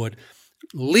today would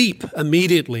leap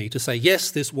immediately to say,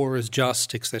 yes, this war is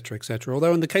just, etc., etc.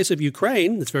 Although in the case of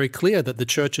Ukraine, it's very clear that the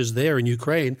churches there in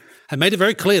Ukraine have made it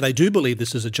very clear they do believe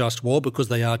this is a just war because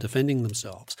they are defending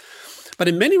themselves. But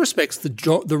in many respects,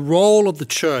 the role of the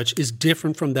church is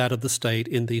different from that of the state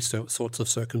in these sorts of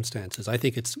circumstances. I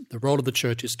think the role of the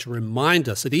church is to remind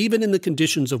us that even in the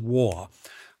conditions of war,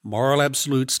 moral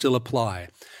absolutes still apply,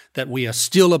 that we are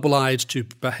still obliged to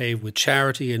behave with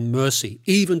charity and mercy,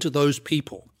 even to those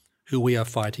people who we are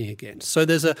fighting against. So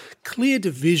there's a clear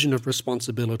division of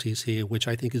responsibilities here, which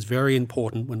I think is very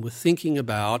important when we're thinking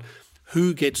about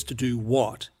who gets to do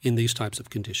what in these types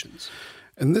of conditions.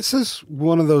 And this is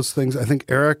one of those things, I think,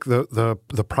 Eric,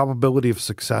 the probability of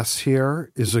success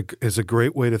here is a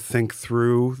great way to think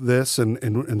through this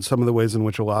and some of the ways in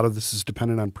which a lot of this is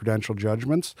dependent on prudential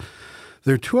judgments.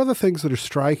 There are two other things that are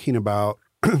striking about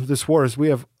this war is we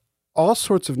have all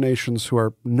sorts of nations who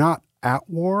are not at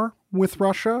war with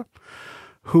Russia,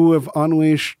 who have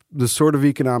unleashed the sort of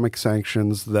economic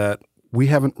sanctions that we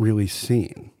haven't really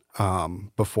seen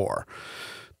before.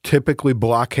 Typically,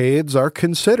 blockades are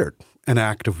considered an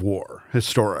act of war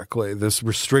historically, this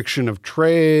restriction of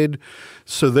trade.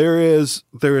 So there is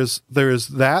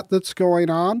that that's going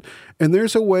on, and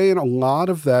there's a way, and a lot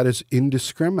of that is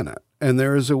indiscriminate. And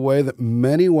there is a way that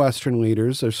many Western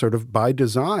leaders are sort of by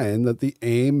design that the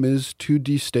aim is to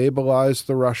destabilize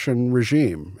the Russian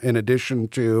regime in addition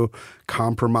to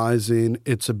compromising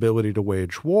its ability to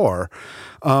wage war.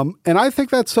 And I think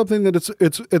that's something that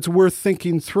it's worth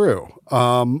thinking through,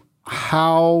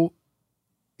 how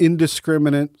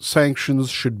indiscriminate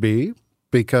sanctions should be,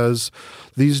 because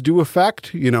these do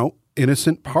affect,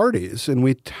 innocent parties. And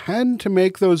we tend to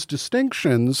make those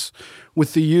distinctions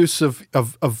with the use of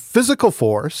physical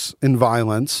force and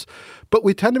violence, but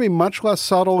we tend to be much less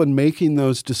subtle in making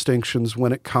those distinctions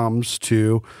when it comes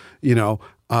to, the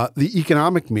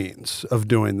economic means of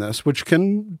doing this, which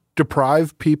can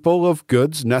deprive people of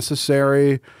goods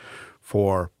necessary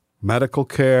for medical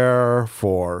care,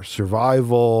 for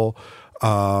survival,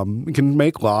 It can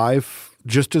make life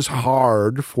just as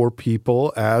hard for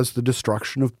people as the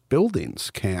destruction of buildings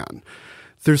can.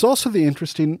 There's also the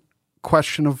interesting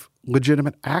question of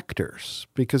legitimate actors,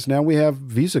 because now we have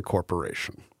Visa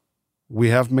Corporation, we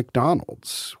have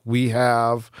McDonald's, we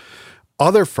have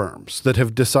other firms that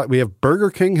have decided. We have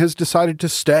Burger King has decided to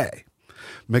stay.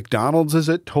 McDonald's is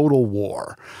at total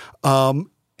war,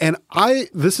 and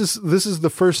this is the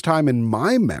first time in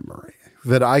my memory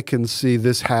that I can see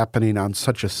this happening on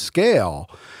such a scale,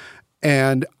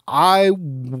 and I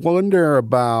wonder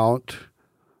about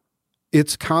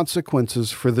its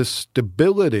consequences for the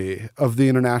stability of the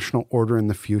international order in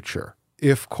the future.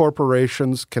 If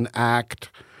corporations can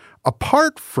act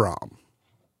apart from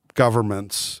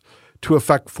governments to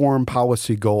affect foreign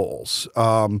policy goals,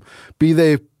 be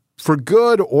they for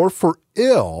good or for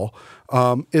ill,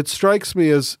 it strikes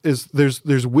me as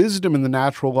there's wisdom in the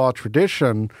natural law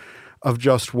tradition of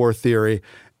just war theory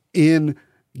in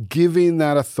giving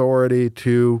that authority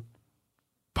to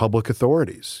public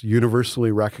authorities, universally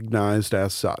recognized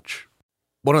as such.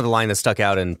 One of the lines that stuck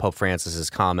out in Pope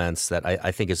Francis's comments that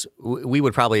I think is, we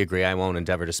would probably agree, I won't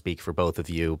endeavor to speak for both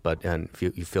of you, but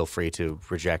you feel free to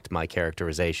reject my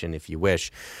characterization if you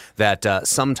wish, that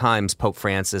sometimes Pope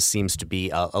Francis seems to be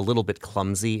a little bit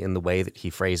clumsy in the way that he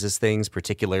phrases things,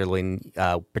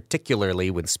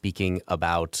 particularly when speaking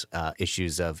about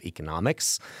issues of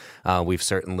economics. We've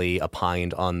certainly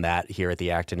opined on that here at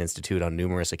the Acton Institute on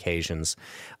numerous occasions.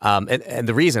 And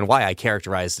the reason why I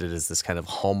characterized it as this kind of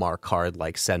Hallmark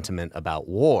card-like sentiment about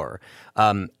war,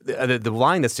 the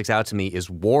line that sticks out to me is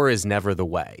 "war is never the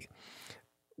way,"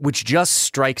 which just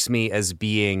strikes me as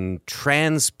being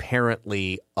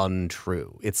transparently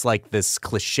untrue. It's like this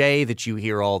cliche that you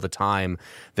hear all the time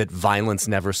that violence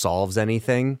never solves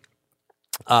anything.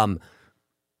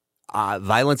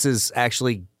 Violence is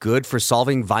actually good for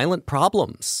solving violent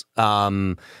problems.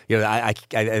 I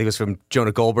think it was from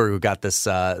Jonah Goldberg who got this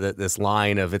this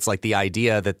line of, it's like the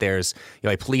idea that there's,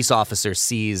 a police officer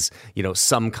sees,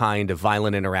 some kind of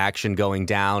violent interaction going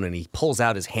down, and he pulls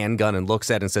out his handgun and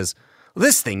looks at it and says,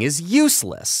 "This thing is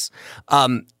useless."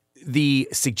 The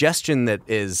suggestion that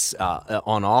is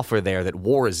on offer there, that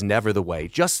war is never the way,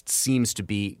 just seems to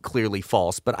be clearly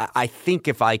false. But I think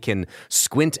if I can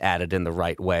squint at it in the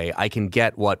right way, I can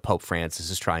get what Pope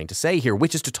Francis is trying to say here,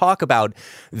 which is to talk about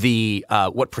the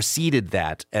what preceded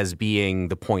that as being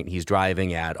the point he's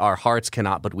driving at. Our hearts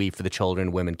cannot but weep for the children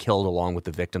and women killed along with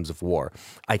the victims of war.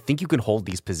 I think you can hold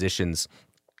these positions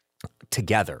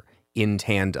together in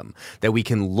tandem, that we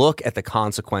can look at the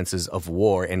consequences of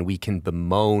war and we can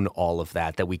bemoan all of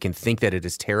that we can think that it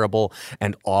is terrible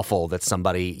and awful that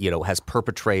somebody, has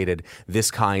perpetrated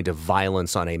this kind of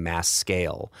violence on a mass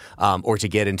scale, or to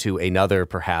get into another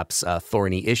perhaps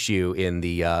thorny issue in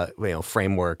the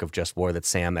framework of just war that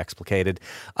Sam explicated,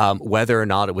 whether or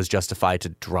not it was justified to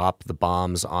drop the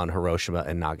bombs on Hiroshima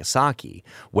and Nagasaki,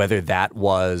 whether that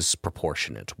was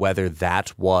proportionate, whether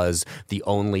that was the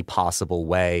only possible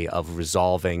way of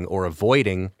resolving or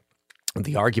avoiding.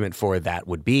 The argument for that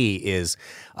would be is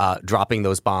dropping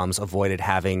those bombs avoided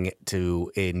having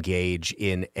to engage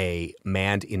in a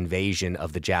manned invasion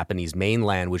of the Japanese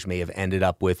mainland, which may have ended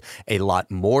up with a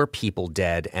lot more people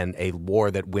dead and a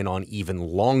war that went on even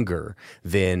longer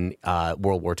than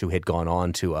World War II had gone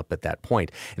on to up at that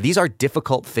point. These are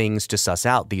difficult things to suss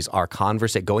out. These are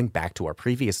going back to our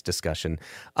previous discussion,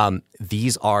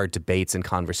 these are debates and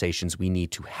conversations we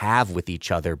need to have with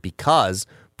each other because,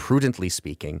 prudently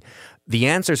speaking, the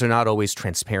answers are not always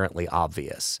transparently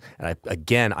obvious. And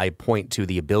I point to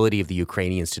the ability of the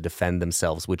Ukrainians to defend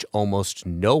themselves, which almost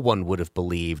no one would have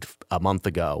believed a month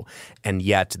ago, and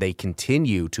yet they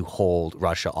continue to hold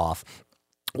Russia off.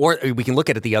 Or we can look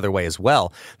at it the other way as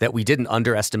well, that we didn't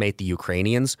underestimate the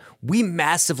Ukrainians. We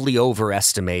massively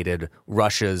overestimated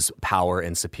Russia's power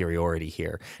and superiority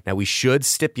here. Now, we should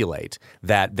stipulate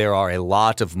that there are a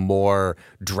lot of more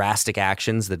drastic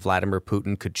actions that Vladimir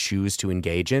Putin could choose to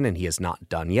engage in, and he has not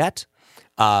done yet.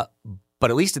 But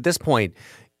at least at this point,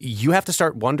 you have to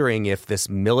start wondering if this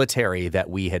military that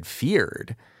we had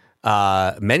feared,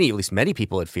 many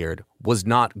people had feared, was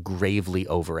not gravely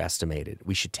overestimated.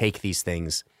 We should take these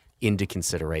things into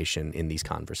consideration in these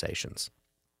conversations.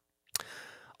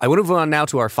 I want to move on now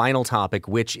to our final topic,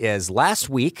 which is last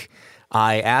week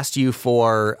I asked you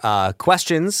for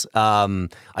questions,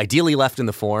 ideally left in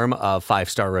the form of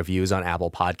 5-star reviews on Apple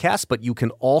Podcasts, but you can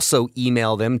also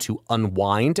email them to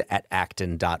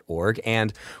unwind@acton.org.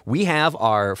 And we have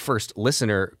our first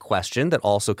listener question that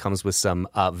also comes with some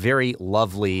very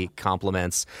lovely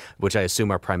compliments, which I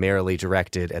assume are primarily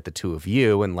directed at the two of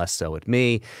you and less so at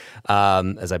me,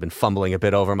 as I've been fumbling a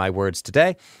bit over my words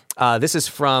today. This is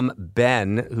from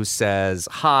Ben, who says,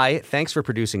 "Hi, thanks for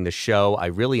producing the show. I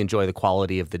really enjoy the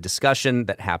quality of the discussion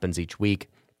that happens each week.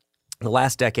 The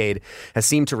last decade has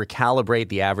seemed to recalibrate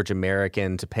the average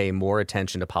American to pay more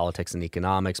attention to politics and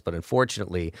economics, but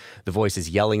unfortunately, the voices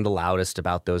yelling the loudest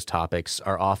about those topics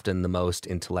are often the most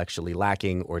intellectually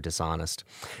lacking or dishonest.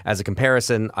 As a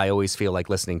comparison, I always feel like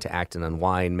listening to Act and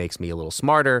Unwind makes me a little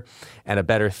smarter and a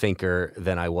better thinker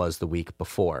than I was the week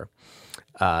before.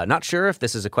 Not sure if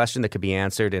this is a question that could be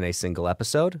answered in a single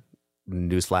episode.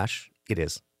 Newsflash, it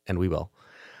is, and we will.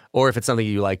 Or if it's something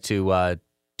you like to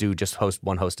do just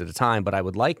one host at a time, but I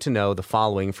would like to know the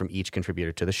following from each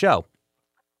contributor to the show.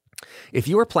 If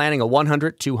you are planning a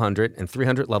 100, 200, and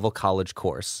 300 level college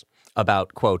course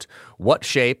about, quote, what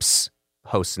shapes,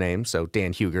 host name, so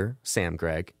Dan Huger, Sam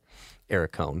Gregg,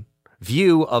 Eric Cohn,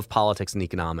 view of politics and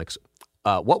economics,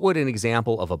 what would an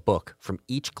example of a book from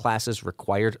each class's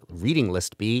required reading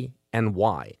list be and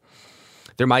why?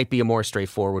 There might be a more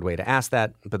straightforward way to ask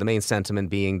that, but the main sentiment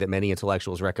being that many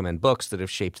intellectuals recommend books that have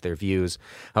shaped their views.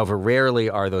 However, rarely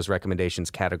are those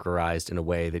recommendations categorized in a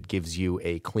way that gives you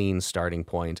a clean starting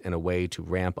point and a way to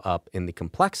ramp up in the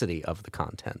complexity of the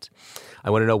content. I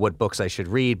want to know what books I should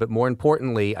read, but more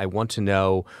importantly, I want to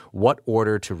know what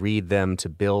order to read them to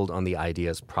build on the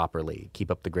ideas properly.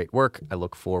 Keep up the great work. I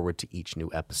look forward to each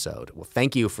new episode." Well,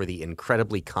 thank you for the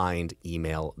incredibly kind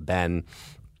email, Ben.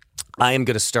 I am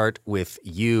going to start with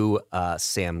you,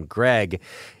 Sam Gregg.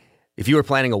 If you were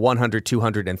planning a 100,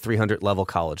 200, and 300 level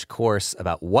college course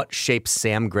about what shapes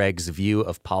Sam Gregg's view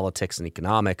of politics and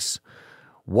economics,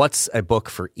 what's a book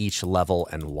for each level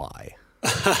and why?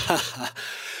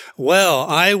 Well,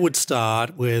 I would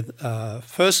start with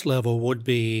first level would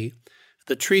be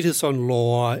the treatise on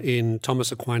law in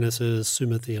Thomas Aquinas'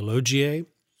 Summa Theologiae.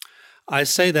 I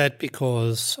say that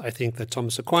because I think that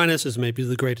Thomas Aquinas is maybe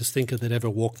the greatest thinker that ever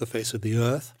walked the face of the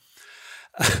earth,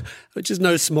 which is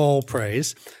no small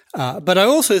praise. But I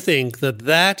also think that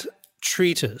that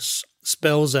treatise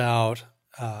spells out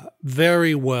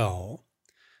very well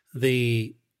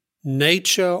the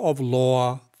nature of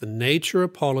law, the nature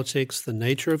of politics, the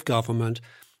nature of government,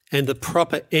 and the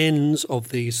proper ends of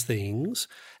these things.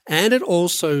 And it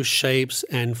also shapes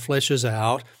and fleshes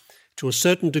out, to a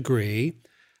certain degree,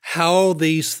 how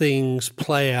these things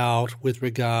play out with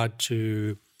regard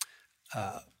to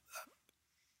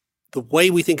the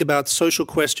way we think about social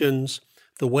questions,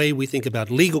 the way we think about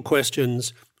legal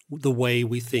questions, the way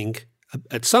we think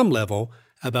at some level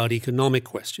about economic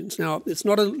questions. Now, it's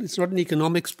not an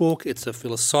economics book. It's a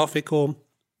philosophical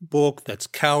book that's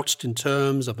couched in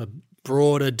terms of a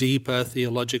broader, deeper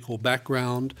theological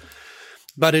background.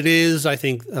 But it is, I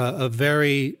think, a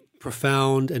very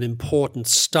profound and important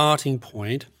starting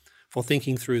point for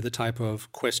thinking through the type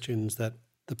of questions that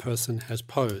the person has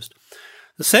posed.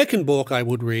 The second book I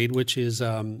would read, which is,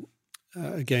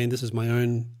 again, this is my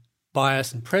own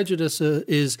bias and prejudice,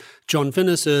 is John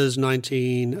Finnis's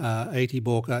 1980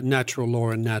 book, Natural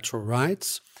Law and Natural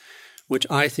Rights, which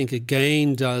I think,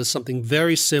 again, does something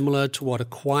very similar to what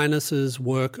Aquinas'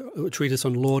 work, treatise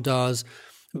on law, does,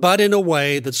 but in a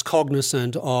way that's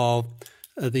cognizant of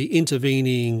the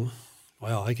intervening,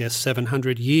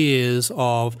 700 years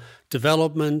of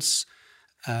developments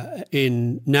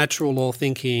in natural law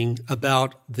thinking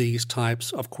about these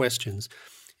types of questions.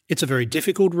 It's a very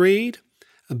difficult read,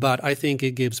 but I think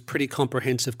it gives pretty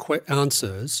comprehensive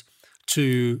answers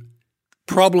to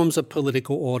problems of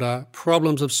political order,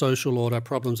 problems of social order,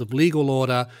 problems of legal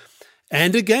order,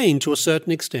 and again, to a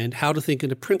certain extent, how to think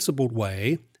in a principled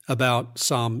way about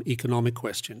some economic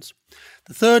questions.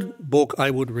 The third book I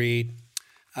would read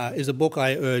is a book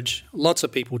I urge lots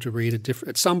of people to read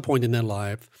at some point in their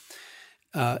life,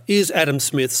 is Adam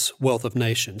Smith's Wealth of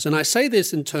Nations. And I say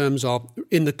this in terms of,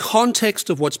 in the context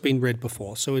of what's been read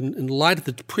before. So in light of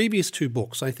the previous two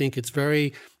books, I think it's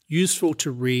very useful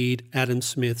to read Adam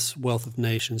Smith's Wealth of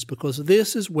Nations, because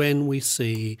this is when we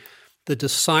see the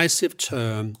decisive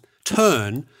turn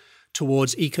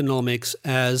towards economics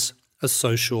as a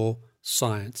social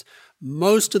science.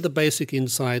 Most of the basic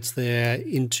insights there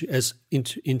into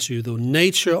the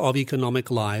nature of economic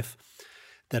life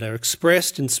that are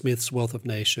expressed in Smith's Wealth of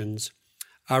Nations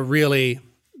are really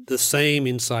the same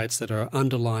insights that are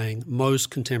underlying most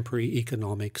contemporary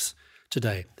economics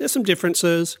today. There's some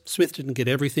differences. Smith didn't get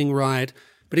everything right,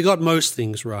 but he got most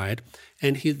things right.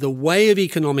 And the way of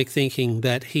economic thinking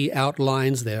that he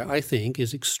outlines there, I think,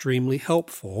 is extremely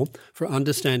helpful for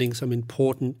understanding some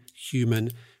important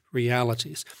human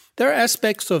realities. There are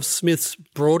aspects of Smith's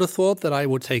broader thought that I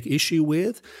would take issue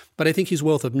with, but I think his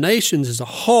Wealth of Nations as a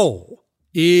whole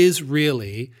is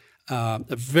really a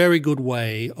very good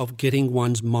way of getting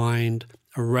one's mind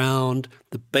around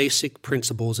the basic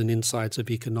principles and insights of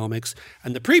economics.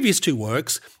 And the previous two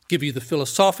works give you the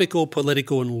philosophical,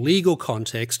 political, and legal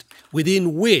context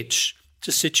within which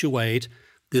to situate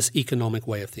this economic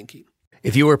way of thinking.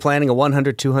 If you were planning a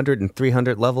 100, 200, and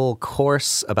 300 level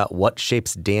course about what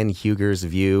shapes Dan Huger's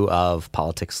view of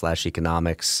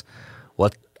politics/economics,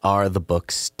 what are the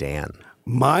books, Dan?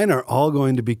 Mine are all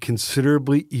going to be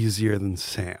considerably easier than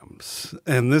Sam's.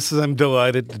 And this is I'm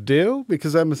delighted to do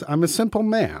because I'm a simple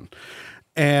man.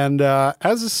 And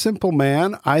as a simple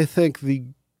man, I think the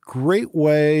great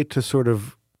way to sort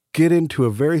of get into a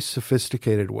very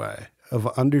sophisticated way of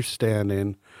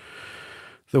understanding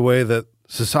the way that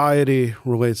society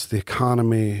relates to the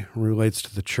economy, relates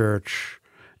to the church,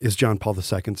 is John Paul II,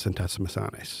 Centesimus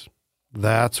Annis.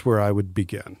 That's where I would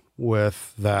begin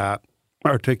with that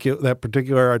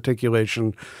particular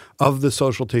articulation of the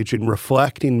social teaching,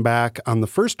 reflecting back on the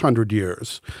first 100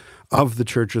 years of the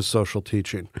church's social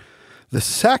teaching. The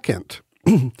second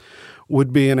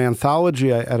would be an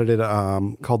anthology I edited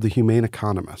called The Humane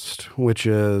Economist, which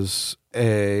is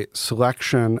a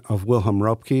selection of Wilhelm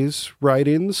Röpke's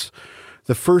writings.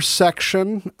 The first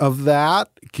section of that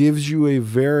gives you a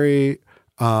very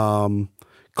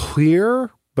clear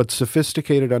but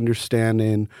sophisticated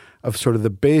understanding of sort of the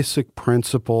basic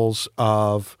principles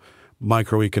of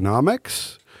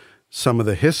microeconomics, some of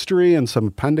the history and some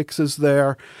appendixes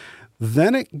there.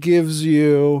 Then it gives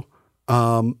you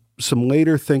some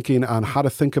later thinking on how to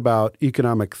think about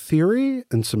economic theory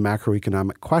and some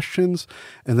macroeconomic questions,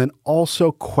 and then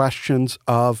also questions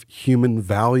of human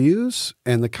values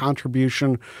and the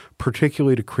contribution,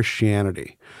 particularly to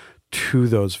Christianity, to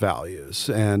those values.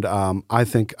 And I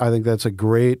think that's a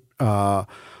great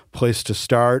place to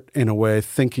start, in a way,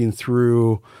 thinking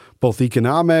through both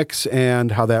economics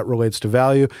and how that relates to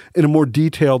value in a more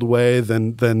detailed way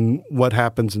than what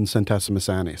happens in Centesimus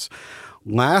Annis.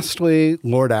 Lastly,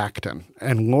 Lord Acton.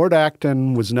 And Lord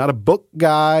Acton was not a book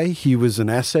guy. He was an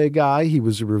essay guy. He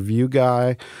was a review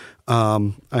guy.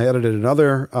 I edited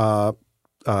another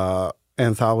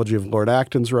anthology of Lord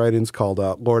Acton's writings called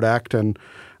Lord Acton,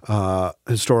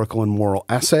 Historical and Moral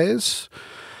Essays.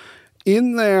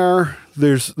 In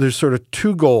there's sort of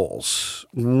two goals.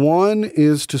 One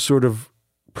is to sort of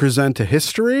present a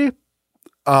history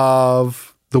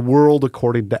of the world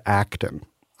according to Acton.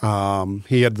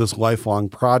 He had this lifelong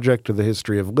project of the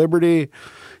history of liberty.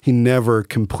 He never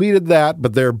completed that,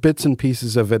 but there are bits and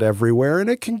pieces of it everywhere, and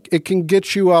it can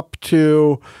get you up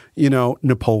to,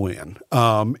 Napoleon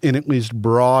in at least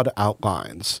broad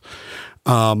outlines.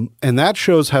 And that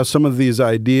shows how some of these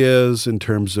ideas in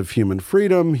terms of human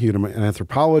freedom, human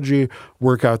anthropology,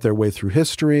 work out their way through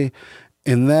history.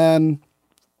 And then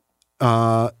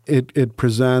it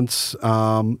presents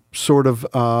sort of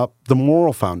the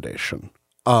moral foundation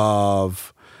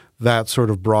of that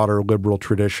sort of broader liberal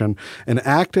tradition. And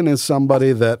Acton is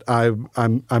somebody that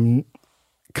I'm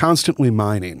constantly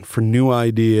mining for new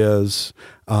ideas,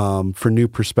 for new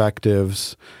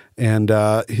perspectives. And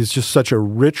he's just such a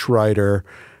rich writer,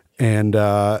 and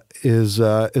is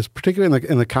particularly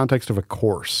in the context of a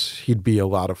course, he'd be a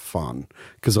lot of fun,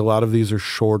 because a lot of these are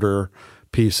shorter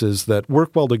pieces that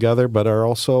work well together, but are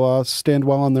also stand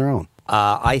well on their own.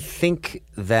 I think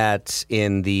that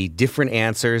in the different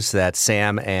answers that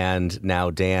Sam and now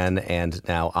Dan and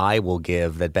now I will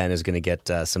give, that Ben is going to get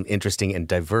some interesting and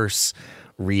diverse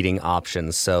reading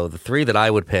options. So the three that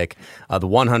I would pick, the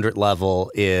 100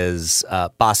 level is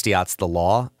Bastiat's The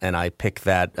Law, and I pick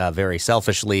that very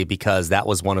selfishly because that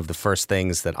was one of the first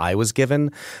things that I was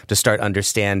given to start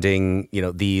understanding,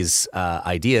 these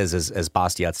ideas, as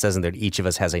Bastiat says in there, each of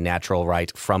us has a natural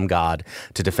right from God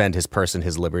to defend his person,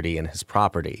 his liberty, and his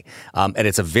property. And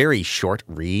it's a very short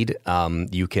read.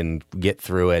 You can get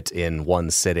through it in one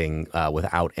sitting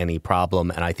without any problem,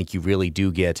 and I think you really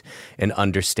do get an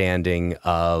understanding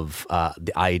of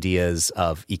the ideas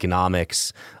of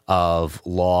economics, of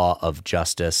law, of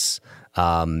justice,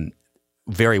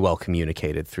 very well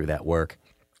communicated through that work.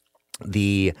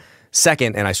 The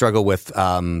second, and I struggle with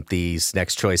these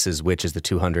next choices, which is the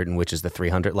 200 and which is the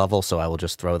 300 level, so I will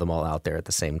just throw them all out there at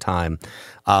the same time.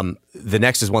 The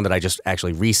next is one that I just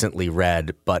actually recently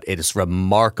read, but it is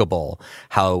remarkable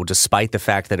how, despite the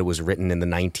fact that it was written in the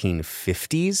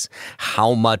 1950s,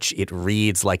 how much it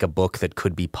reads like a book that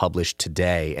could be published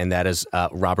today, and that is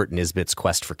Robert Nisbet's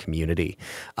Quest for Community.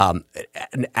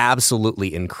 An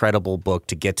absolutely incredible book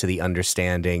to get to the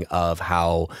understanding of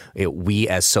how we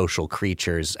as social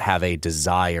creatures have have a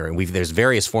desire, and there's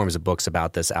various forms of books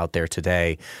about this out there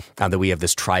today, that we have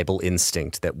this tribal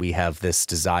instinct, that we have this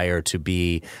desire to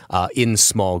be in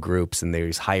small groups, and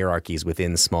there's hierarchies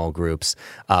within small groups.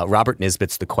 Robert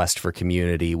Nisbet's The Quest for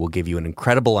Community will give you an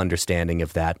incredible understanding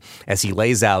of that as he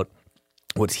lays out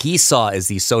what he saw as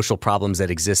these social problems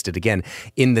that existed, again,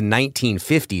 in the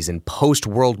 1950s in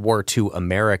post-World War II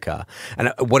America.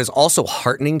 And what is also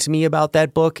heartening to me about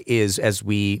that book is as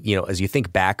you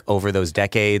think back over those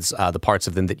decades, the parts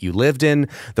of them that you lived in,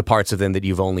 the parts of them that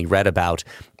you've only read about,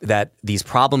 that these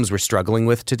problems we're struggling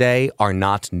with today are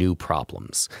not new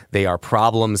problems. They are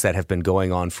problems that have been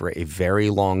going on for a very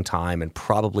long time and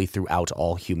probably throughout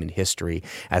all human history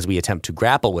as we attempt to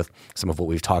grapple with some of what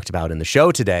we've talked about in the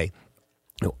show today.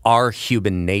 Our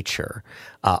human nature,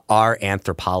 our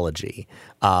anthropology,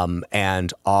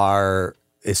 and our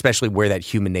especially where that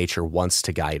human nature wants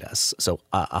to guide us. So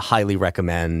I highly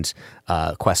recommend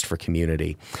Quest for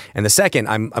Community. And the second,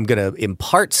 I'm going to in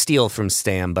part steal from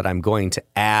Sam, but I'm going to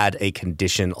add a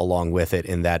condition along with it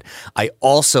in that I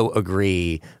also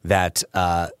agree that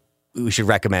we should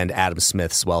recommend Adam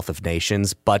Smith's Wealth of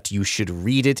Nations, but you should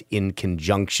read it in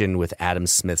conjunction with Adam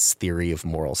Smith's Theory of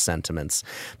Moral Sentiments,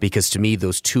 because to me,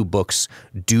 those two books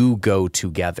do go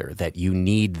together, that you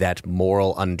need that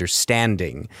moral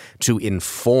understanding to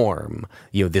inform,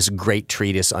 this great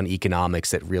treatise on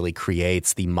economics that really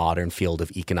creates the modern field of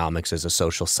economics as a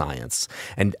social science.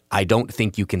 And I don't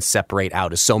think you can separate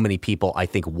out, as so many people, I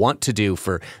think, want to do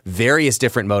for various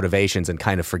different motivations and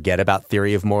kind of forget about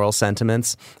Theory of Moral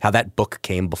Sentiments, how that book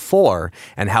came before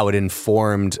and how it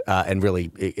informed and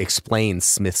really explains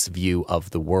Smith's view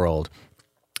of the world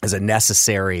as a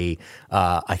necessary,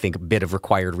 I think, bit of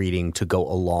required reading to go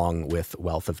along with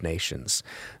Wealth of Nations.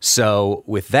 So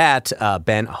with that,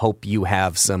 Ben, hope you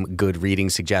have some good reading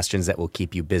suggestions that will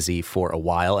keep you busy for a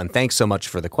while. And thanks so much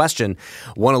for the question.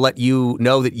 Want to let you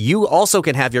know that you also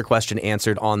can have your question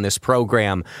answered on this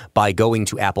program by going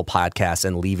to Apple Podcasts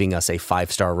and leaving us a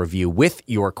 5-star review with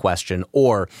your question,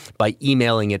 or by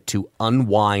emailing it to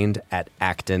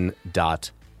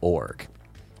unwind@acton.org.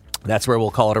 That's where we'll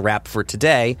call it a wrap for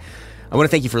today. I want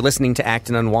to thank you for listening to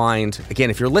Acton Unwind. Again,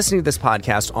 if you're listening to this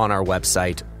podcast on our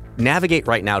website, navigate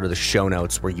right now to the show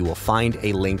notes where you will find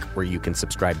a link where you can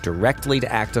subscribe directly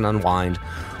to Acton Unwind,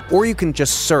 or you can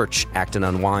just search Acton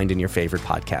Unwind in your favorite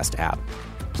podcast app.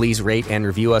 Please rate and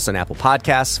review us on Apple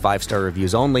Podcasts, 5-star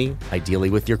reviews only, ideally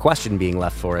with your question being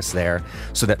left for us there,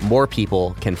 so that more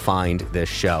people can find this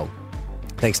show.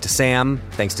 Thanks to Sam,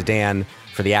 thanks to Dan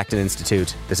for the Acton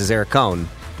Institute. This is Eric Cohn.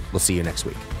 We'll see you next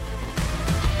week.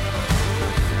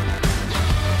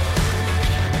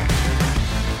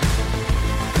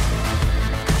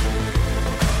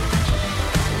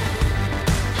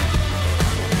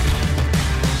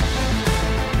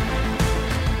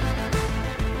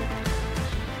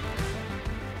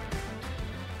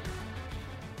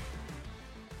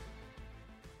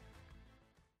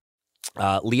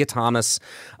 Lia Thomas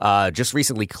just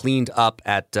recently cleaned up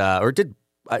at, or did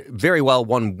very well,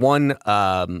 won one,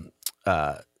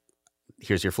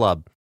 here's your flub,